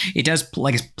 and it does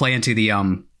play into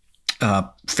the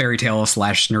fairy tale /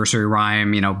 nursery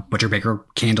rhyme, you know, Butcher Baker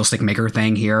Candlestick Maker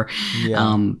thing here.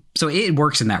 Yeah. So it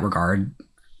works in that regard.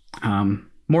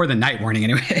 More than Night Warning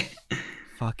anyway.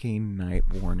 Fucking Night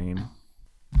Warning.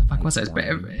 What the fuck was it?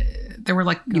 There were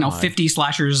like, 50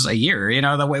 slashers a year, you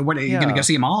know, what are you going to go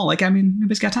see them all? Like, I mean,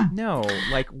 nobody's got time. No,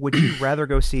 like, would you rather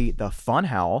go see The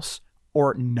Funhouse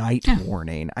or Night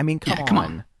Warning? I mean, come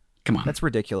on. That's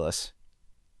ridiculous.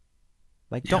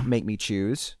 Like, don't make me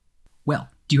choose. Well,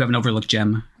 do you have an overlooked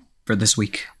gem for this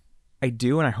week? I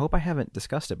do, and I hope I haven't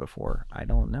discussed it before. I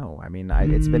don't know. I mean,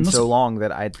 it's been so long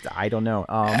that I don't know.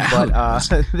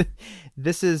 But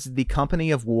this is The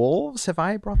Company of Wolves. Have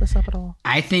I brought this up at all?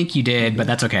 I think you did, but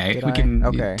that's okay. We can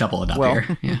double it up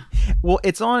here. Yeah. Well,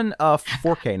 it's on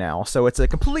 4K now, so it's a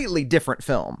completely different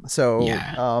film. So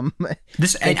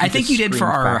this I think you did for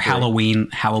our Halloween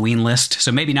list.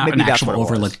 So maybe not an actual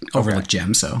overlooked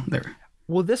gem. So there.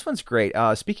 Well, this one's great.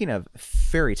 Speaking of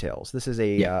fairy tales, this is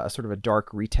a sort of a dark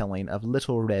retelling of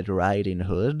Little Red Riding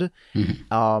Hood,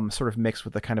 sort of mixed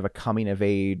with a kind of a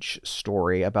coming-of-age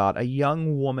story about a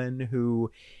young woman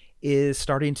who is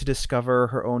starting to discover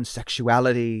her own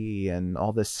sexuality and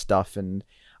all this stuff, and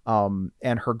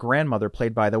her grandmother,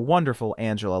 played by the wonderful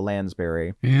Angela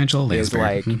Lansbury, is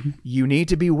like, you need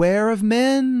to beware of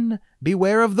men,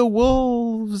 beware of the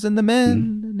wolves and the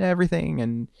men and everything,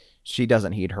 and she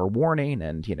doesn't heed her warning,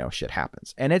 and shit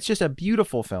happens. And it's just a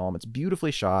beautiful film. It's beautifully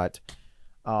shot.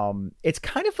 It's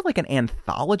kind of like an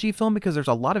anthology film because there's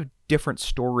a lot of different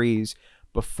stories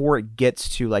before it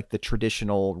gets to like the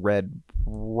traditional Red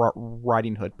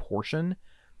Riding Hood portion.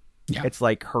 Yeah. It's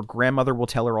like her grandmother will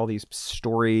tell her all these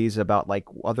stories about like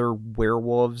other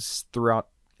werewolves throughout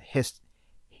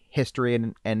history,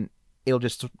 and it'll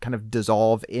just kind of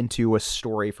dissolve into a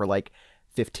story for like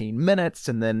 15 minutes,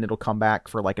 and then it'll come back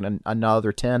for like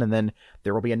another 10, and then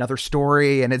there will be another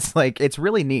story, and it's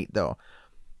really neat though.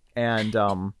 And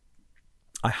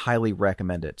I highly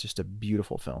recommend it. Just a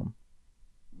beautiful film.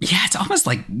 Yeah, it's almost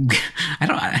like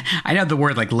I know the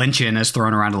word like Lynchian is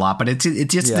thrown around a lot, but it's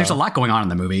just there's a lot going on in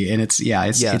the movie, and it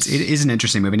is an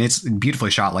interesting movie, and it's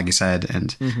beautifully shot, like you said,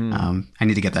 and I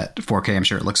need to get that 4K. I'm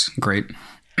sure it looks great.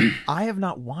 I have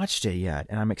not watched it yet,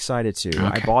 and I'm excited to.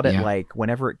 Okay, I bought it like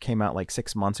whenever it came out, like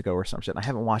 6 months ago or some shit. I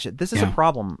haven't watched it. This is a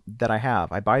problem that I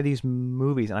have. I buy these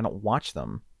movies and I don't watch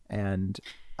them, and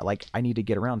like I need to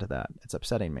get around to that. It's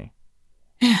upsetting me.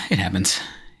 Yeah, it happens.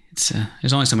 It's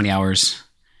there's only so many hours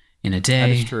in a day. That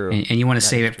is true. And you want to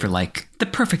save it for like the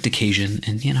perfect occasion,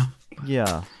 and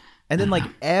Yeah. And then, like,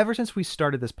 ever since we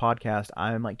started this podcast,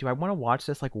 I'm like, do I want to watch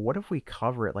this? Like, what if we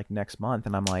cover it, like, next month?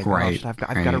 And I'm like, I've got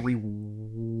to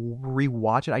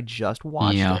rewatch it. I just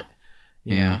watched it.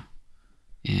 Yeah.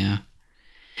 And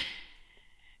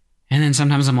then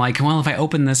sometimes I'm like, well, if I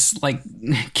open this, like,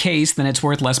 case, then it's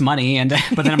worth less money.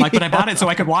 But then I'm like, but I bought it so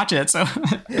I could watch it. So.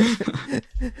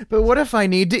 But what if I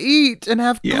need to eat and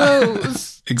have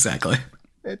clothes? Exactly.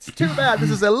 It's too bad. This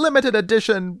is a limited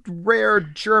edition, rare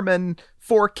German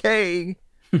 4K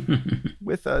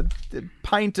with a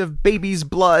pint of baby's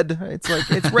blood. It's like,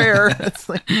 it's rare. It's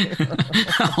like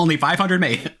only 500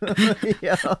 made.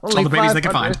 Yeah, only all the babies they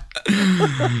can find.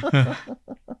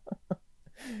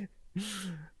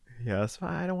 Yeah, so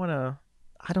I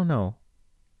don't know.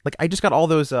 Like, I just got all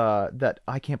those that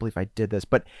I can't believe I did this,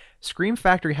 but Scream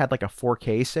Factory had like a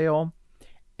 4K sale,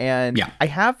 and I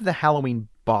have the Halloween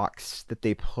box that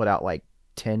they put out like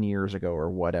 10 years ago or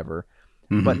whatever,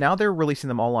 but now they're releasing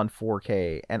them all on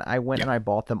 4K, and I went and I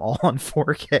bought them all on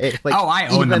 4K. Like, I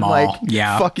own them all.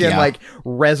 Like, like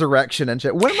Resurrection and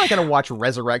shit. When am I going to watch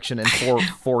Resurrection in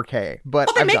 4K? But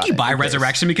they make you buy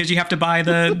Resurrection because you have to buy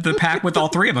the pack with all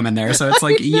three of them in there, so it's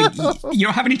like you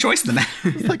don't have any choice in that.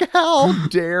 It's like, how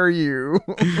dare you?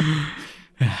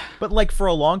 But like for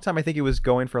a long time, I think it was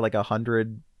going for like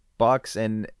 $100,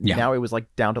 and now it was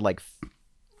like down to like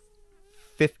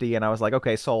 50, and I was like,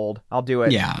 okay, sold. I'll do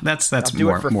it. Yeah, that's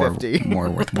more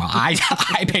worthwhile.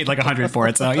 I paid like $100 for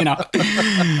it, so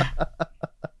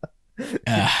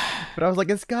But I was like,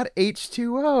 it's got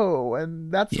H2O,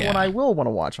 and that's the one I will want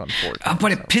to watch on 4K.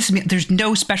 But it pissed me. There's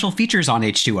no special features on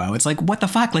H2O. It's like, what the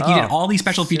fuck? Like, you did all these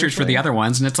special features for the other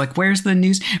ones, and it's like, where's the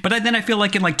news? But then I feel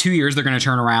like in like 2 years, they're going to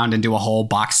turn around and do a whole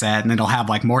box set, and it'll have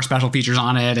like more special features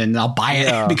on it, and I'll buy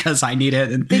it because I need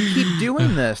it. And they keep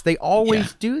doing this. They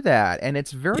always do that, and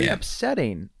it's very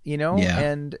upsetting, you know? Yeah.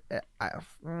 And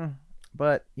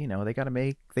but, you know, they got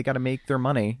to make their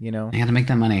money, you know? They got to make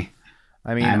that money.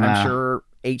 I mean, I'm sure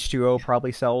H2O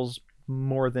probably sells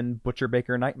more than Butcher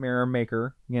Baker Nightmare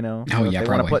Maker, you know? So if they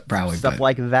probably. Want to put stuff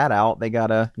like that out, they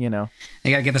gotta, you know.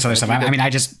 They gotta get this other stuff. I mean, I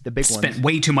just spent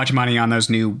way too much money on those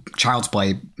new Child's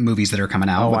Play movies that are coming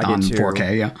out on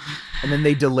 4K. Yeah. And then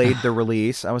they delayed the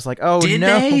release. I was like, oh, Did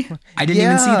no. they? I didn't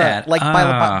even see that. Like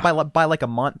by like a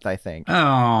month, I think.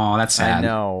 Oh, that's sad. I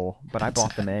know, but I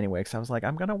bought them anyway because I was like,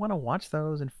 I'm gonna want to watch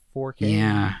those in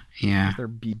 4K. Yeah. They're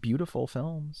beautiful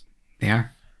films. They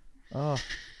are. Oh.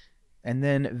 And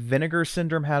then Vinegar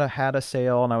Syndrome had a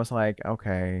sale, and I was like,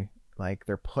 okay, like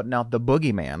they're putting out the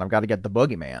Boogeyman. I've got to get the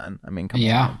Boogeyman. I mean, come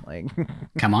on, like,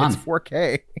 come on, it's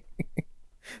 4K.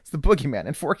 It's the Boogeyman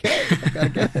in 4K. I've got to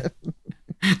get it.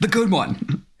 The good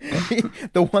one,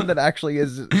 the one that actually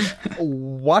is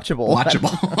watchable.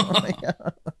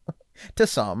 To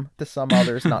some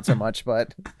others, not so much,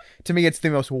 but to me, it's the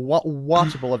most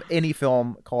watchable of any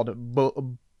film called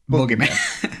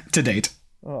Boogeyman to date.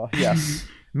 Oh yes.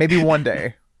 Maybe one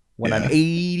day, when I'm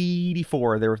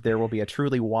 84, there will be a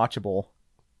truly watchable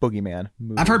Boogeyman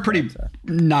movie. I've heard pretty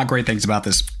not great things about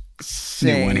this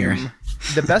new one here.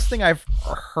 The best thing I've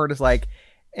heard is like,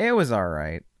 it was all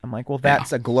right. I'm like, well,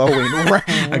 that's a glowing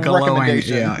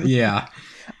recommendation. Yeah.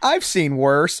 I've seen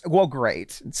worse. Well,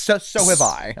 great. So have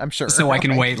I, I'm sure. So I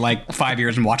can wait like 5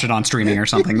 years and watch it on streaming or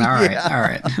something. All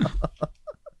right.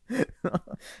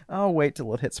 I'll wait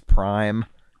till it hits Prime.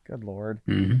 Good Lord.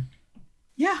 Mm-hmm.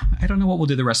 Yeah, I don't know what we'll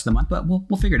do the rest of the month, but we'll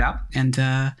figure it out. And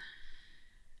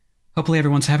hopefully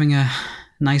everyone's having a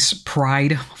nice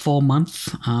Pride full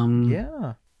month.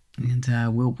 Yeah.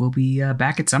 And we'll be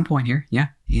back at some point here. Yeah.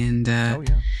 And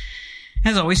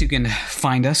as always, you can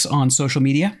find us on social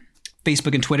media,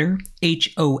 Facebook and Twitter,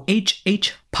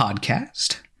 HOHH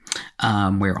Podcast.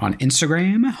 We're on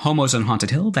Instagram, Homos on Haunted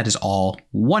Hill. That is all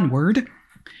one word.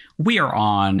 We are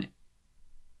on...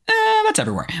 that's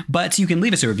everywhere. But you can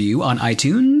leave us a review on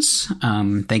iTunes.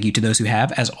 Thank you to those who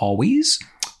have, as always.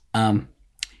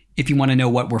 If you want to know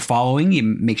what we're following, you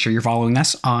make sure you're following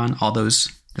us on all those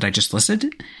that I just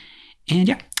listed.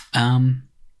 And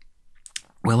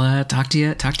we'll talk to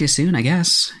you soon, I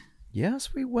guess.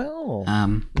 Yes, we will.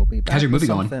 We'll be back. How's your movie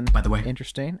going, by the way?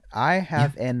 Interesting. I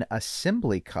have an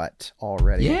assembly cut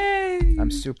already. Yay! I'm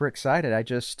super excited. I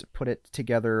just put it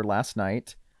together last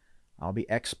night. I'll be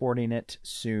exporting it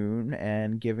soon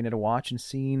and giving it a watch and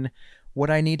seeing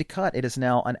what I need to cut. It is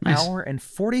now an hour and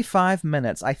 45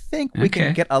 minutes. I think we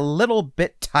can get a little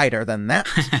bit tighter than that.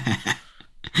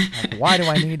 Like, why do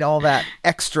I need all that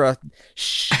extra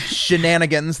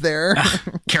shenanigans there?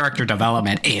 Character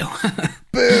development. Ew.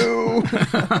 Boo!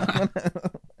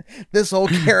 This whole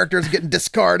character's getting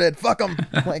discarded. Fuck them.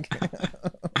 Like,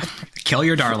 kill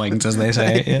your darlings, as they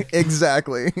say.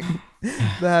 Exactly.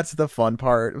 That's the fun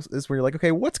part, is where you're like,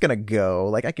 okay, what's gonna go?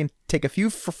 Like, I can take a few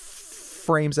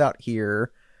frames out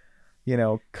here, you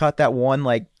know, cut that one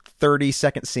like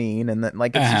 30-second scene, and then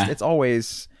like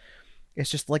it's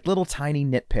just like little tiny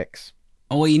nitpicks.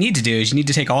 What you need to do is you need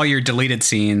to take all your deleted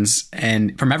scenes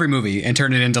and from every movie and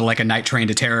turn it into like a Night Train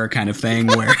to Terror kind of thing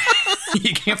where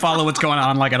you can't follow what's going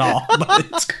on like at all. But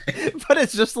it's great. But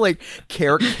it's just like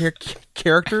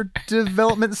character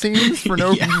development scenes for no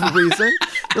reason.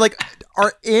 You're like,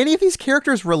 are any of these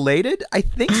characters related? I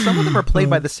think some of them are played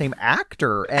by the same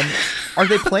actor. And are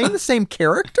they playing the same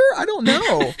character? I don't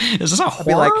know. Is this a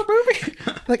horror movie?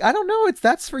 Like, I don't know.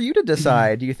 That's for you to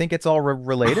decide. Do you think it's all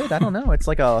related? I don't know. It's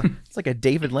like a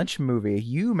David Lynch movie.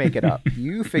 You make it up.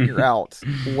 You figure out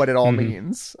what it all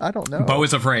means. I don't know. Bo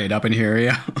is afraid up in here.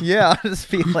 Yeah. Yeah.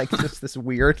 Just be like just this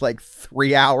weird, like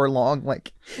 3-hour long,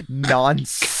 like non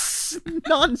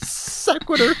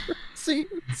sequitur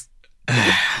scenes.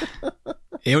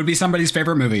 It would be somebody's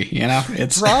favorite movie, you know?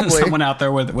 It's probably someone out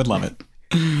there would love it.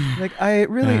 Like, I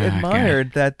really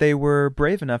admired that they were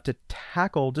brave enough to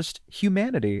tackle just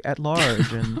humanity at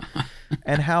large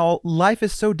and how life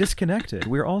is so disconnected.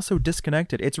 We're all so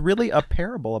disconnected. It's really a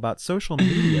parable about social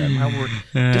media and how we're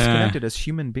disconnected as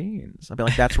human beings. I'd be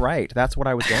like, that's right. That's what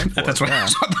I was going for. That's what. Yeah.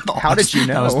 How did you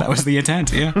know? That was the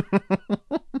intent. Yeah.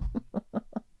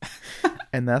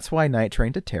 And that's why Night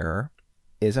Train to Terror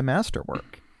is a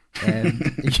masterwork. And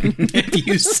if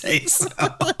you say so.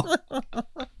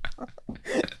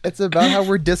 It's about how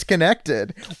we're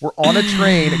disconnected. We're on a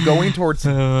train going towards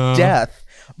death,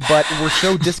 but we're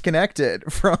so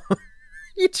disconnected from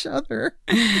each other.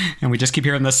 And we just keep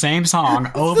hearing the same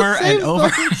song over and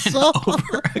over and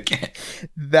over again.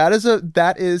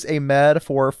 That is a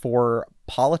metaphor for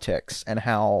politics and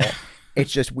how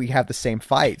it's just we have the same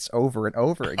fights over and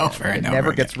over again. It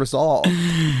never gets resolved.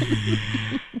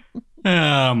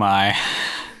 Oh my.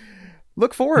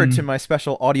 Look forward to my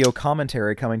special audio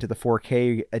commentary coming to the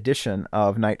 4K edition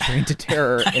of Night Train to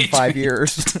Terror in 5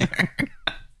 years.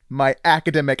 My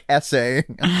academic essay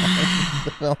on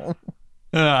the film.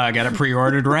 I got it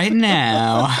pre-ordered right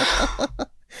now.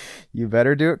 You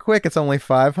better do it quick. It's only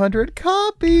 500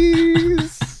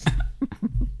 copies.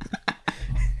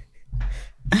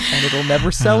 And it'll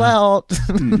never sell out.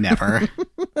 Never.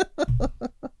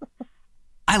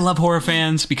 I love horror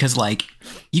fans because, like,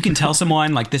 you can tell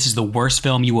someone, like, this is the worst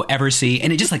film you will ever see,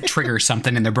 and it just, like, triggers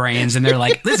something in their brains, and they're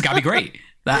like, this has got to be great.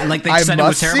 Like, they said it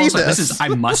was terrible, so I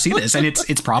must see this, and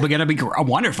it's probably going to be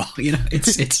wonderful, you know?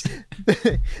 It's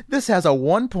This has a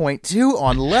 1.2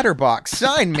 on Letterboxd.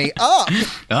 Sign me up!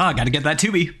 Oh, I got to get that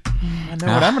Tubi. I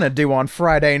know what I'm going to do on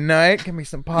Friday night. Give me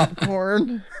some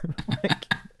popcorn.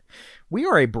 We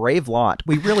are a brave lot.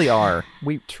 We really are.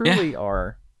 We truly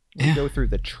are. We go through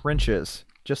the trenches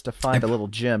just to find a little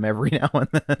gem every now and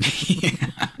then.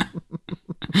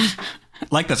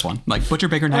 Like this one, like Butcher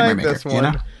Baker Nightmare Maker. This one. You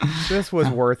know? This was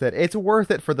worth it. It's worth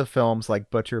it for the films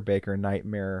like Butcher Baker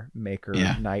Nightmare Maker,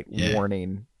 Night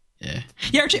Warning.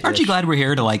 Yeah, aren't you glad we're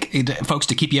here to, like, folks,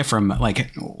 to keep you from,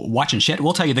 like, watching shit?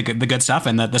 We'll tell you the good stuff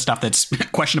and the stuff that's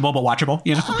questionable but watchable,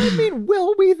 you know? I mean,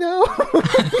 will we, though?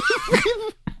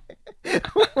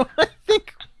 I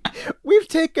think we've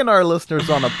taken our listeners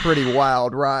on a pretty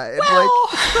wild ride. Well,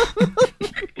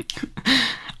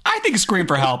 I think Scream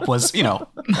for Help was, you know,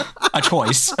 a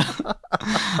choice.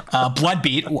 Blood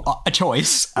Beat, a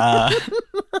choice.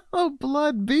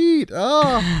 Blood Beat.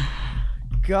 Oh,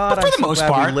 God. But for the most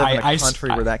part, we live in a country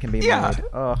where that can be made.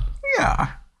 Oh.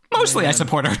 Yeah. Mostly I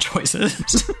support our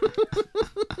choices.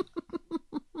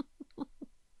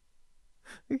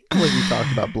 I can't believe you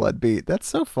talked about Blood Beat. That's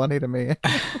so funny to me.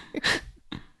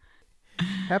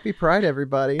 Happy Pride,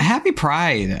 everybody. Happy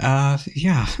Pride.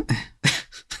 Yeah.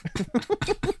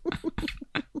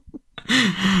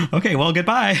 Okay, well,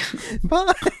 goodbye.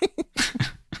 Bye.